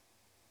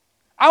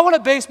 I want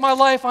to base my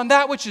life on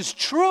that which is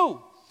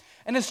true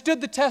and has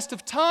stood the test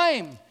of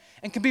time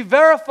and can be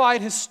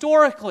verified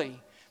historically,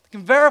 It's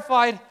been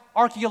verified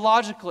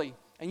archaeologically.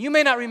 And you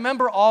may not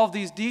remember all of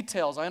these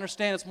details. I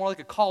understand it's more like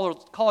a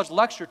college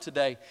lecture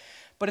today.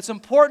 But it's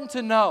important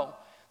to know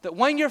that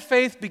when your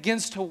faith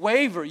begins to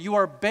waver, you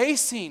are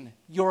basing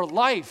your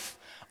life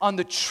on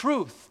the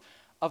truth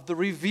of the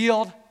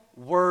revealed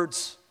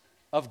words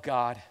of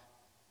God.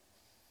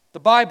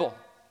 The Bible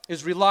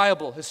is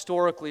reliable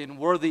historically and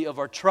worthy of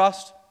our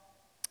trust.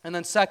 And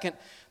then second,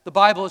 the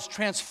Bible is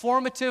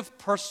transformative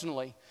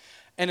personally,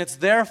 and it's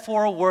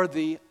therefore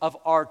worthy of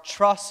our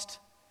trust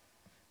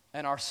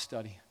and our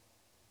study.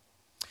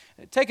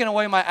 Taking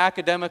away my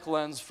academic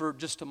lens for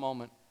just a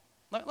moment,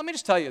 let me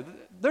just tell you,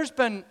 there's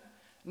been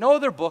no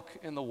other book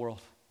in the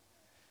world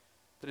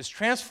that has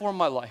transformed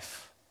my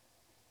life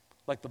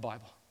like the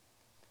Bible.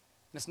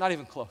 And it's not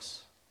even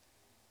close.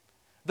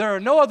 There are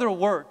no other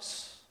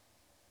words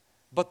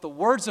but the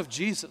words of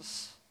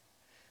Jesus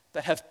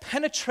that have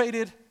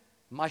penetrated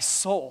my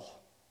soul,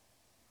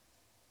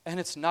 and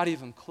it's not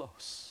even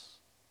close.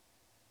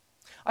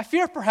 I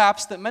fear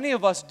perhaps that many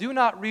of us do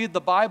not read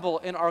the Bible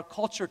in our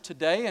culture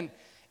today, and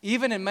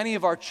even in many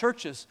of our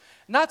churches,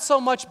 not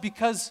so much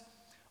because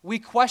we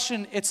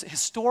question its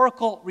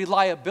historical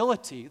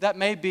reliability. That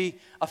may be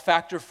a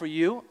factor for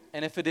you,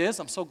 and if it is,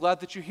 I'm so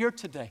glad that you're here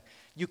today.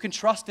 You can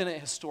trust in it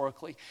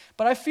historically.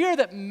 But I fear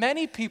that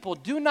many people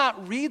do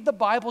not read the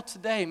Bible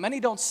today. Many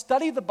don't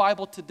study the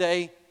Bible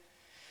today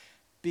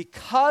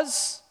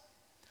because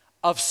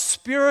of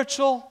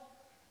spiritual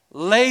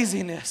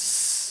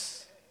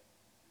laziness.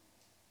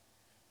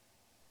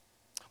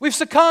 We've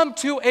succumbed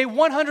to a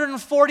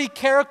 140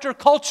 character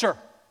culture.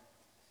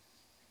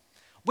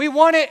 We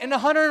want it in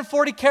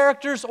 140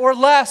 characters or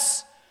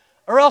less,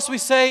 or else we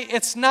say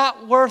it's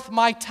not worth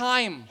my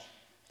time.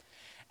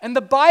 And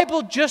the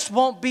Bible just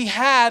won't be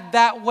had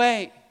that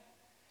way.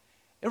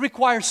 It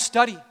requires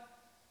study.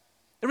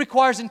 It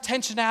requires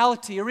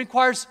intentionality. It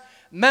requires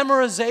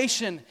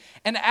memorization.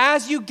 And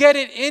as you get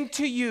it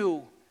into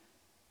you,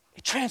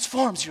 it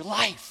transforms your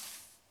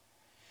life.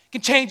 It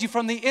can change you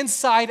from the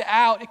inside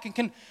out. It can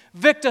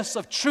convict us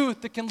of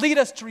truth. It can lead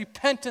us to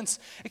repentance.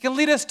 It can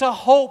lead us to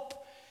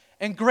hope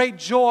and great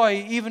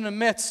joy, even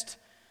amidst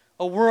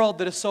a world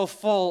that is so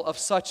full of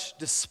such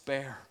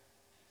despair.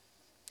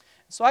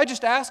 So I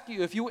just ask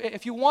you, if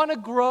you want to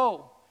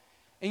grow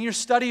in your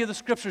study of the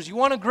Scriptures, you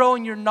want to grow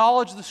in your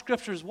knowledge of the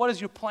Scriptures, what is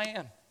your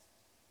plan?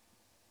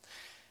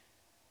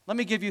 Let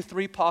me give you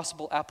 3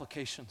 possible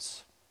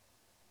applications.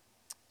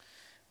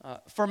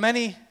 For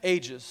many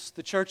ages,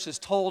 the church has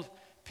told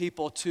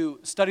people to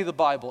study the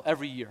Bible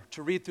every year,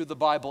 to read through the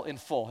Bible in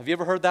full. Have you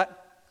ever heard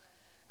that?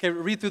 Okay,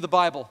 read through the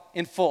Bible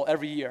in full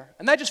every year.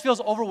 And that just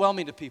feels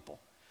overwhelming to people.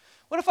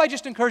 What if I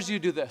just encourage you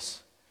to do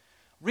this?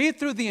 Read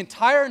through the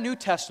entire New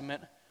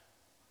Testament,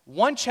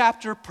 1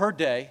 chapter per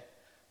day,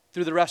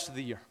 through the rest of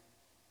the year.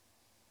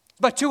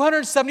 About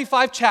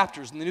 275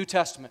 chapters in the New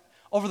Testament.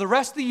 Over the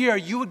rest of the year,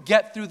 you would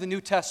get through the New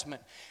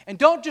Testament. And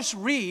don't just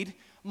read,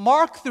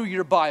 mark through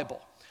your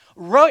Bible.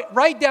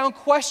 Write down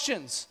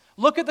questions.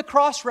 Look at the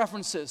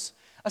cross-references.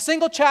 A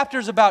single chapter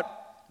is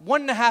about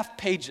 1.5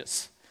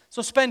 pages.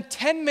 So spend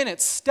 10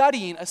 minutes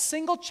studying a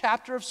single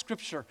chapter of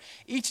Scripture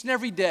each and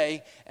every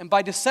day, and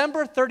by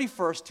December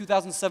 31st,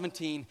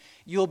 2017,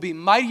 you'll be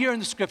mightier in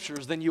the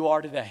Scriptures than you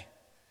are today.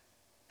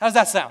 How does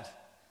that sound?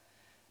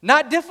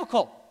 Not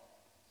difficult.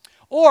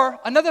 Or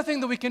another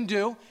thing that we can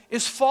do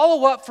is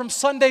follow up from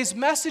Sunday's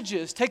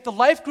messages. Take the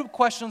life group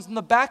questions in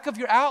the back of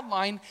your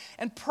outline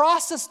and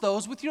process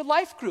those with your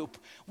life group.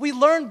 We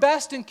learn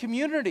best in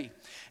community.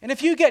 And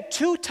if you get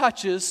 2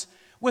 touches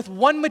with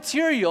one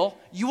material,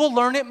 you will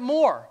learn it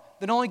more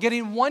than only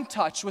getting 1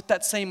 touch with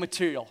that same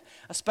material,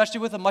 especially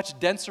with a much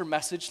denser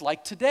message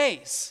like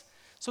today's.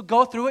 So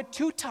go through it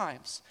 2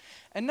 times.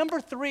 And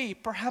number 3,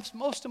 perhaps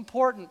most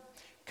important,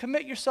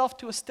 commit yourself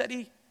to a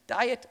steady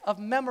diet of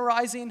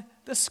memorizing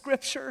the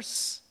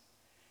Scriptures.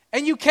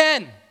 And you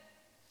can.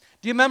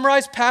 Do you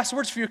memorize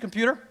passwords for your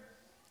computer?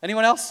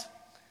 Anyone else?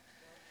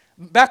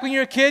 Back when you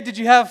were a kid, did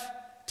you have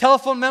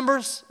telephone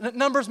numbers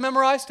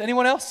memorized?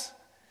 Anyone else?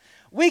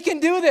 We can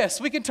do this.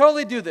 We can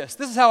totally do this.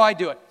 This is how I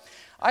do it.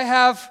 I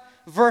have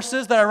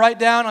verses that I write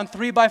down on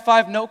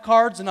 3x5 note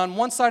cards, and on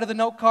one side of the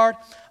note card,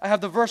 I have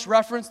the verse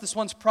reference. This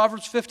one's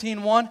Proverbs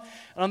 15:1.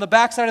 And on the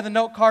back side of the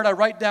note card, I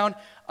write down,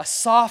 a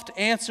soft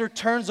answer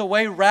turns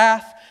away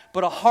wrath,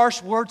 but a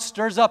harsh word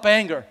stirs up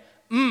anger.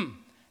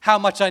 How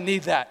much I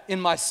need that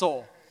in my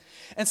soul.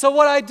 And so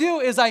what I do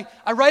is I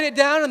write it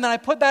down, and then I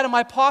put that in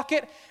my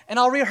pocket, and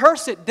I'll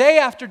rehearse it day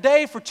after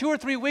day for 2 or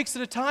 3 weeks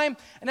at a time.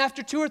 And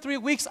after 2 or 3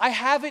 weeks, I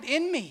have it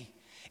in me.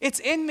 It's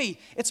in me.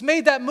 It's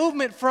made that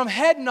movement from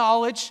head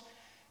knowledge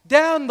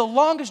down the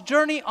longest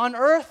journey on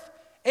earth,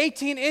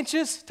 18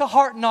 inches, to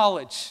heart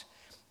knowledge.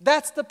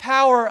 That's the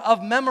power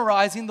of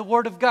memorizing the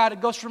Word of God.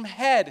 It goes from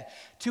head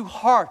to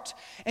heart.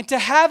 And to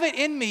have it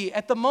in me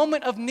at the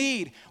moment of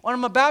need, when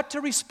I'm about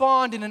to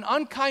respond in an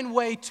unkind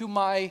way to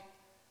my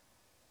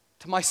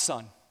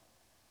son.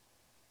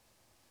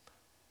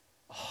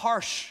 A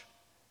harsh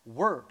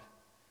word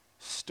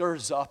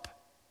stirs up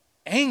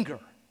anger,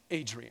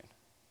 Adrian.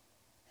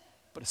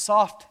 But a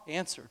soft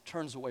answer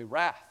turns away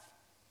wrath.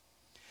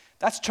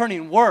 That's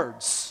turning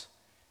words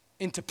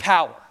into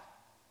power.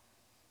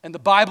 And the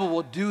Bible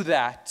will do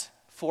that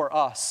for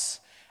us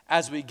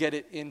as we get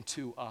it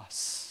into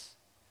us.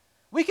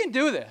 We can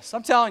do this,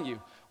 I'm telling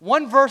you.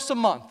 1 verse a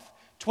month,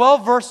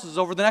 12 verses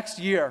over the next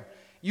year,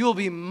 you will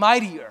be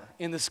mightier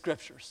in the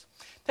Scriptures.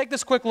 Take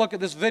this quick look at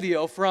this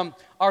video from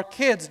our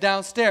kids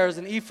downstairs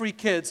in E-Free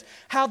Kids,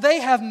 how they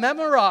have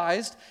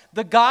memorized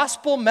the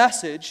gospel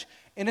message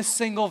in a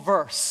single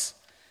verse.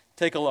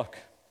 Take a look.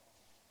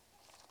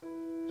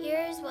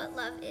 Here is what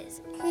love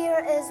is.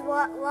 Here is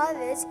what love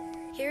is.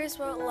 Here is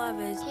what love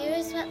is. Here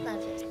is what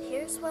love is.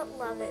 Here's what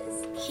love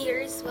is. Here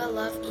is what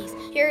love is.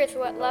 Here is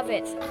what love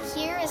is.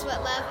 Here is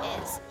what love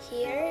is.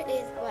 Here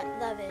is what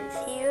love is.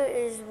 Here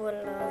is what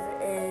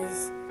love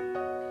is.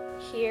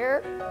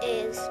 Here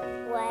Is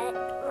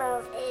what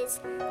love is.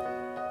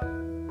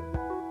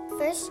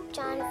 1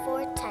 John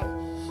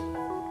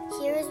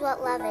 4:10. Here is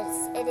what love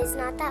is. It is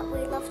not that we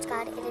loved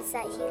God, it is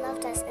that He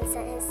loved us and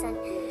sent His Son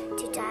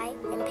to die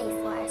and pay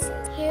for our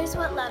sins. Here's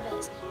what love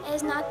is. It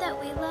is not that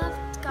we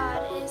loved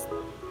God, it is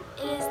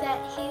that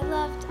He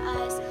loved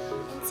us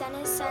and sent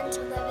His Son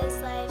to live His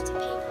life to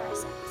pay for our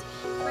sins.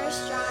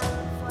 1 John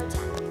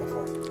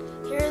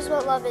 4:10. Here is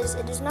what love is.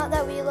 It is not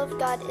that we loved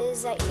God, it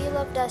is that He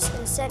loved us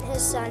and sent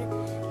His Son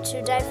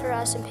to die for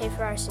us and pay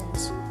for our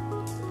sins.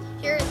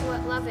 Here is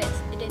what love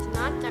is. It is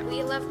not that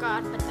we love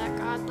God, but that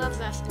God loves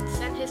us and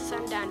sent His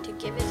Son down to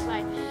give His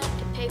life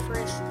to pay for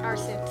our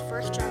sins.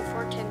 1 John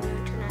 4:10, New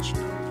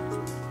International.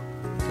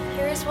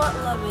 Here is what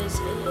love is.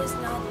 It is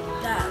not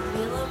that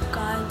we love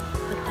God,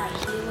 but that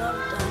He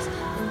loved us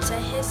and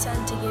sent His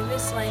Son to give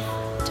His life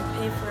to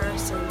pay for our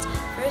sins.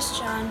 1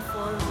 John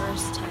 4,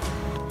 verse 10.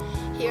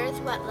 Here is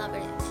what love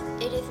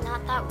is. It is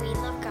not that we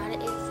love God,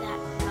 it is that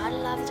God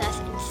loved us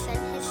and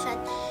sent His Son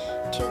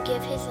to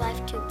give His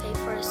life to pay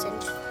for our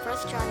sins.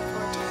 1 John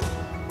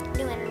 4:10,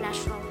 New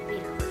International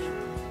Reader Version.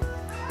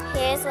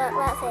 Here is what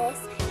love is.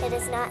 It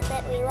is not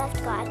that we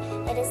loved God,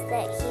 it is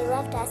that He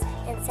loved us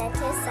and sent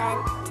His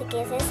Son to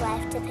give His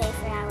life to pay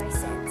for our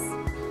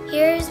sins.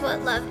 Here is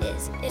what love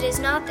is. It is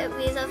not that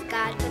we love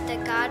God, but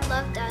that God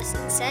loved us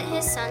and sent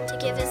His Son to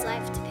give His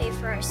life to pay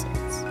for our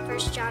sins.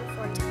 1 John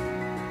 4:10.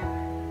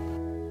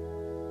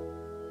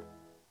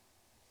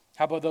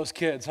 How about those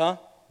kids, huh?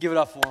 Give it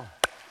up for them.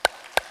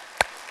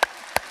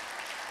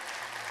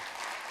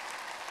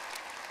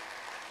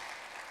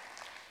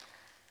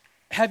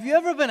 Have you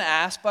ever been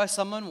asked by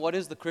someone, what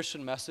is the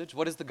Christian message?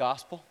 What is the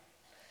gospel?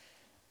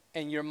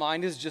 And your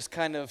mind is just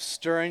kind of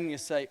stirring. You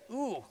say,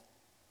 ooh,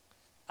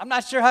 I'm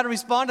not sure how to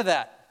respond to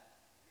that.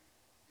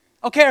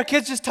 Okay, our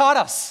kids just taught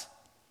us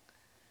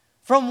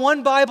from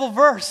one Bible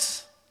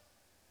verse.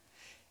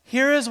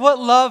 Here is what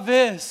love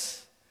is.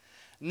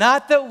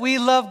 Not that we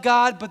love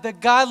God, but that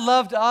God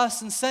loved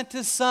us and sent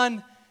His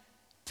Son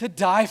to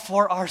die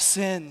for our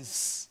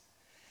sins.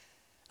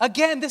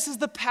 Again, this is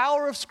the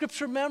power of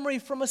Scripture memory,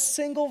 from a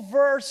single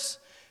verse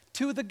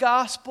to the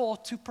gospel,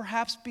 to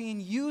perhaps being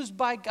used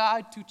by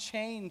God to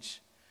change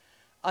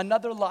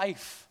another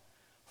life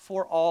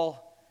for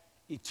all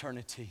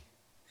eternity.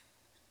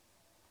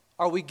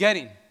 Are we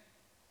getting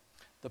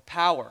the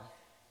power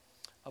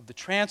of the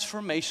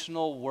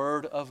transformational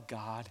Word of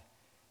God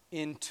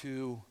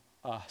into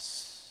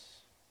us?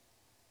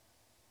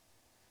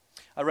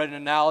 I read an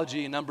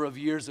analogy a number of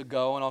years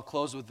ago, and I'll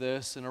close with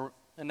this, an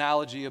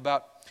analogy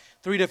about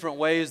 3 different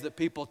ways that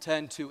people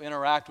tend to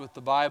interact with the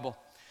Bible.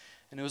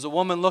 And it was a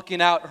woman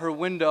looking out her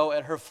window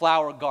at her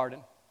flower garden.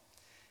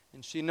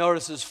 And she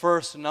notices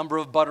first a number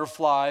of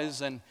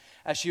butterflies, and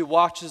as she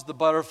watches the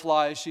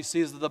butterflies, she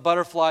sees that the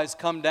butterflies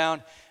come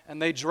down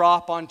and they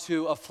drop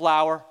onto a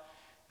flower,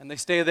 and they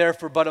stay there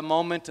for but a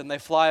moment, and they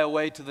fly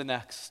away to the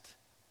next.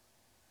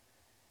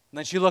 And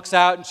then she looks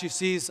out and she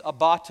sees a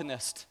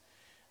botanist.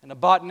 And a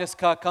botanist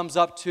comes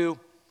up to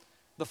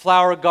the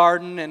flower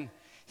garden, and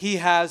he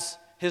has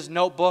his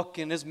notebook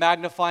and his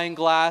magnifying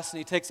glass, and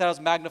he takes out his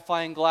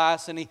magnifying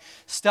glass and he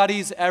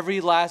studies every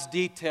last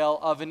detail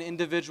of an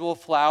individual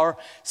flower,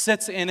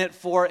 sits in it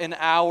for an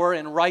hour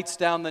and writes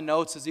down the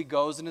notes as he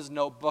goes in his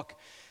notebook,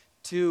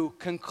 to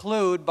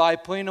conclude by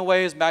putting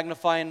away his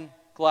magnifying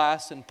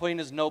glass and putting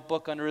his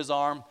notebook under his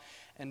arm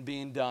and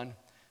being done.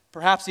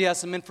 Perhaps he has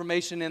some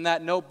information in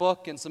that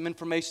notebook and some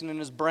information in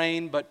his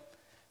brain, but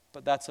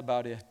that's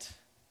about it.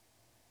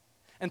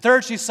 And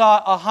third, she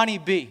saw a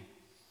honeybee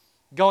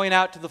going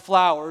out to the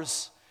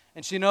flowers,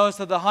 and she noticed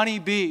that the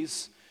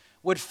honeybees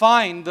would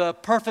find the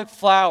perfect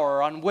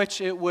flower on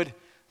which it would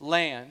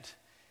land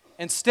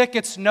and stick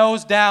its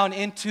nose down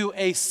into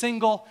a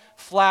single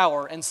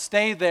flower and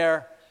stay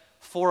there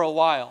for a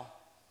while.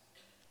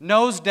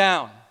 Nose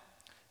down,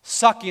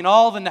 sucking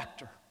all the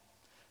nectar,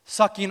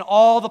 sucking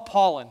all the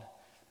pollen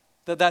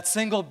that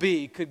single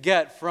bee could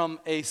get from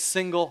a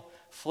single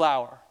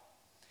flower.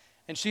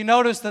 And she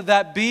noticed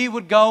that bee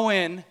would go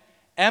in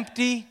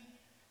empty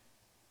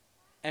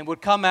and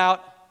would come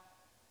out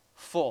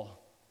full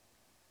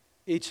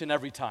each and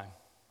every time.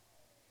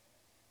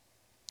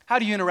 How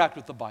do you interact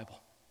with the Bible?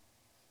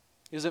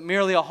 Is it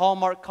merely a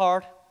Hallmark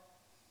card?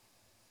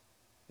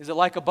 Is it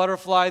like a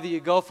butterfly that you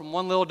go from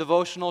one little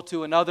devotional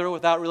to another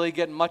without really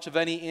getting much of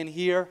any in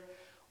here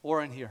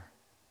or in here?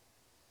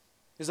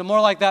 Is it more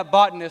like that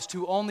botanist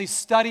who only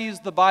studies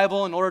the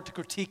Bible in order to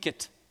critique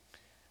it?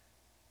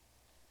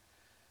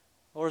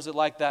 Or is it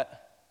like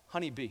that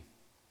honeybee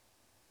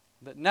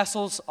that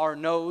nestles our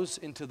nose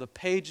into the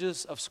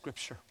pages of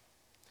Scripture,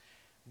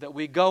 that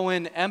we go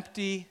in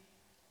empty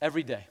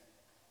every day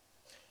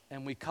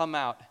and we come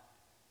out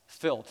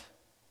filled,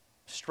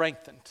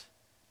 strengthened,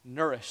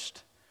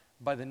 nourished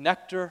by the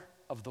nectar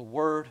of the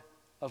Word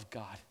of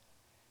God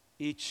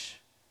each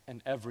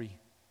and every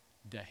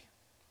day?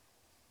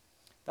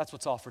 That's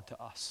what's offered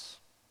to us.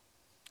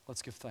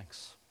 Let's give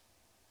thanks.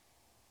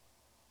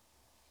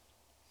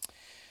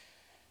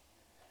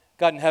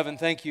 God in heaven,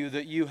 thank you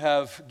that you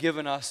have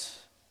given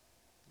us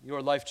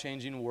your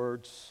life-changing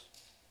words.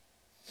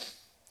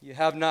 You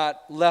have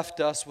not left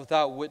us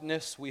without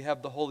witness. We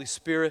have the Holy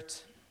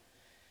Spirit,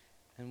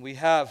 and we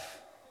have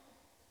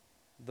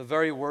the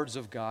very words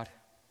of God.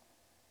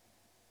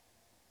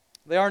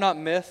 They are not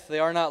myth, they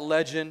are not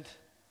legend.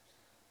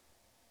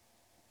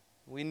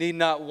 We need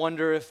not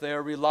wonder if they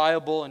are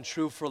reliable and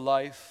true for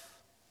life.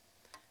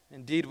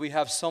 Indeed, we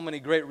have so many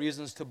great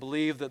reasons to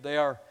believe that they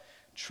are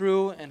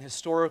true and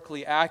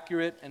historically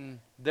accurate, and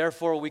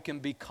therefore we can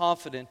be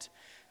confident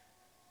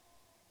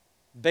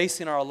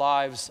basing our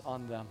lives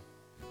on them.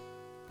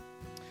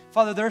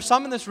 Father, there are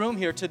some in this room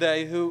here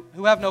today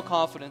who have no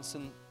confidence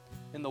in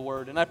the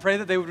Word, and I pray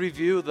that they would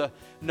review the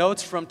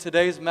notes from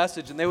today's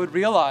message and they would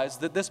realize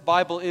that this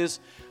Bible is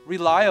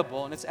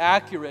reliable and it's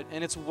accurate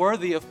and it's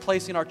worthy of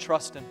placing our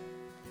trust in,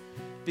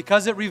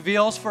 because it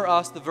reveals for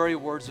us the very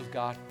words of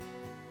God.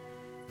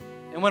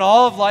 And when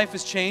all of life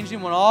is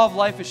changing, when all of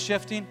life is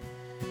shifting,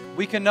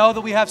 we can know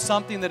that we have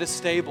something that is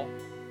stable,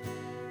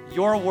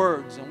 your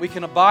words, and we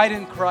can abide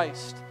in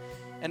Christ.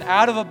 And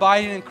out of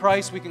abiding in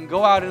Christ, we can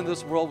go out into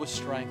this world with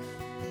strength.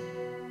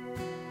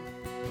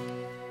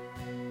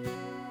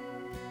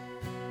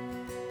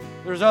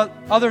 There's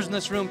others in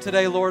this room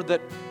today, Lord,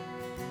 that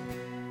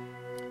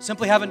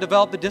simply haven't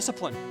developed the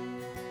discipline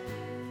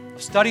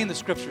of studying the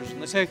Scriptures.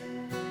 And they say,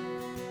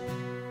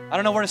 I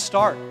don't know where to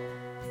start.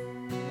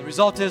 And the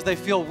result is they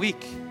feel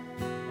weak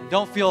and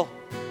don't feel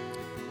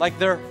like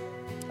they're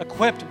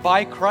equipped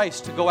by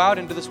Christ to go out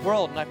into this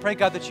world. And I pray,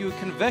 God, that you would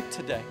convict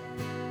today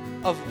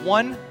of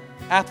one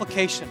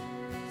application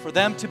for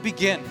them to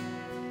begin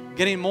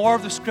getting more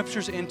of the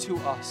Scriptures into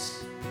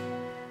us.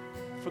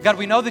 For God,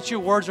 we know that your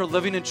words are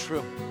living and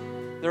true.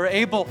 They're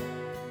able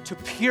to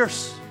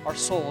pierce our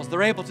souls.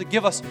 They're able to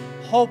give us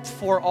hope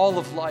for all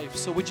of life.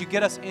 So would you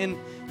get us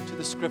into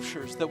the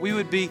Scriptures, that we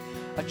would be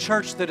a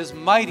church that is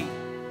mighty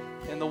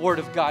in the Word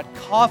of God,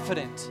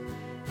 confident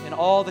in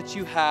all that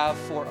you have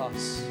for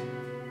us.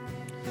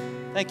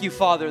 Thank you,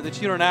 Father,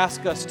 that you don't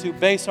ask us to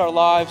base our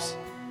lives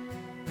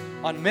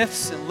on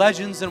myths and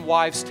legends and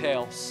wives'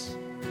 tales,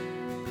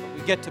 but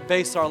we get to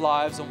base our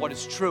lives on what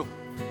is true,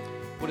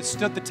 what has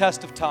stood the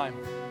test of time.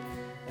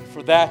 And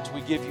for that,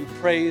 we give you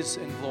praise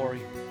and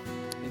glory.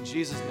 In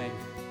Jesus' name.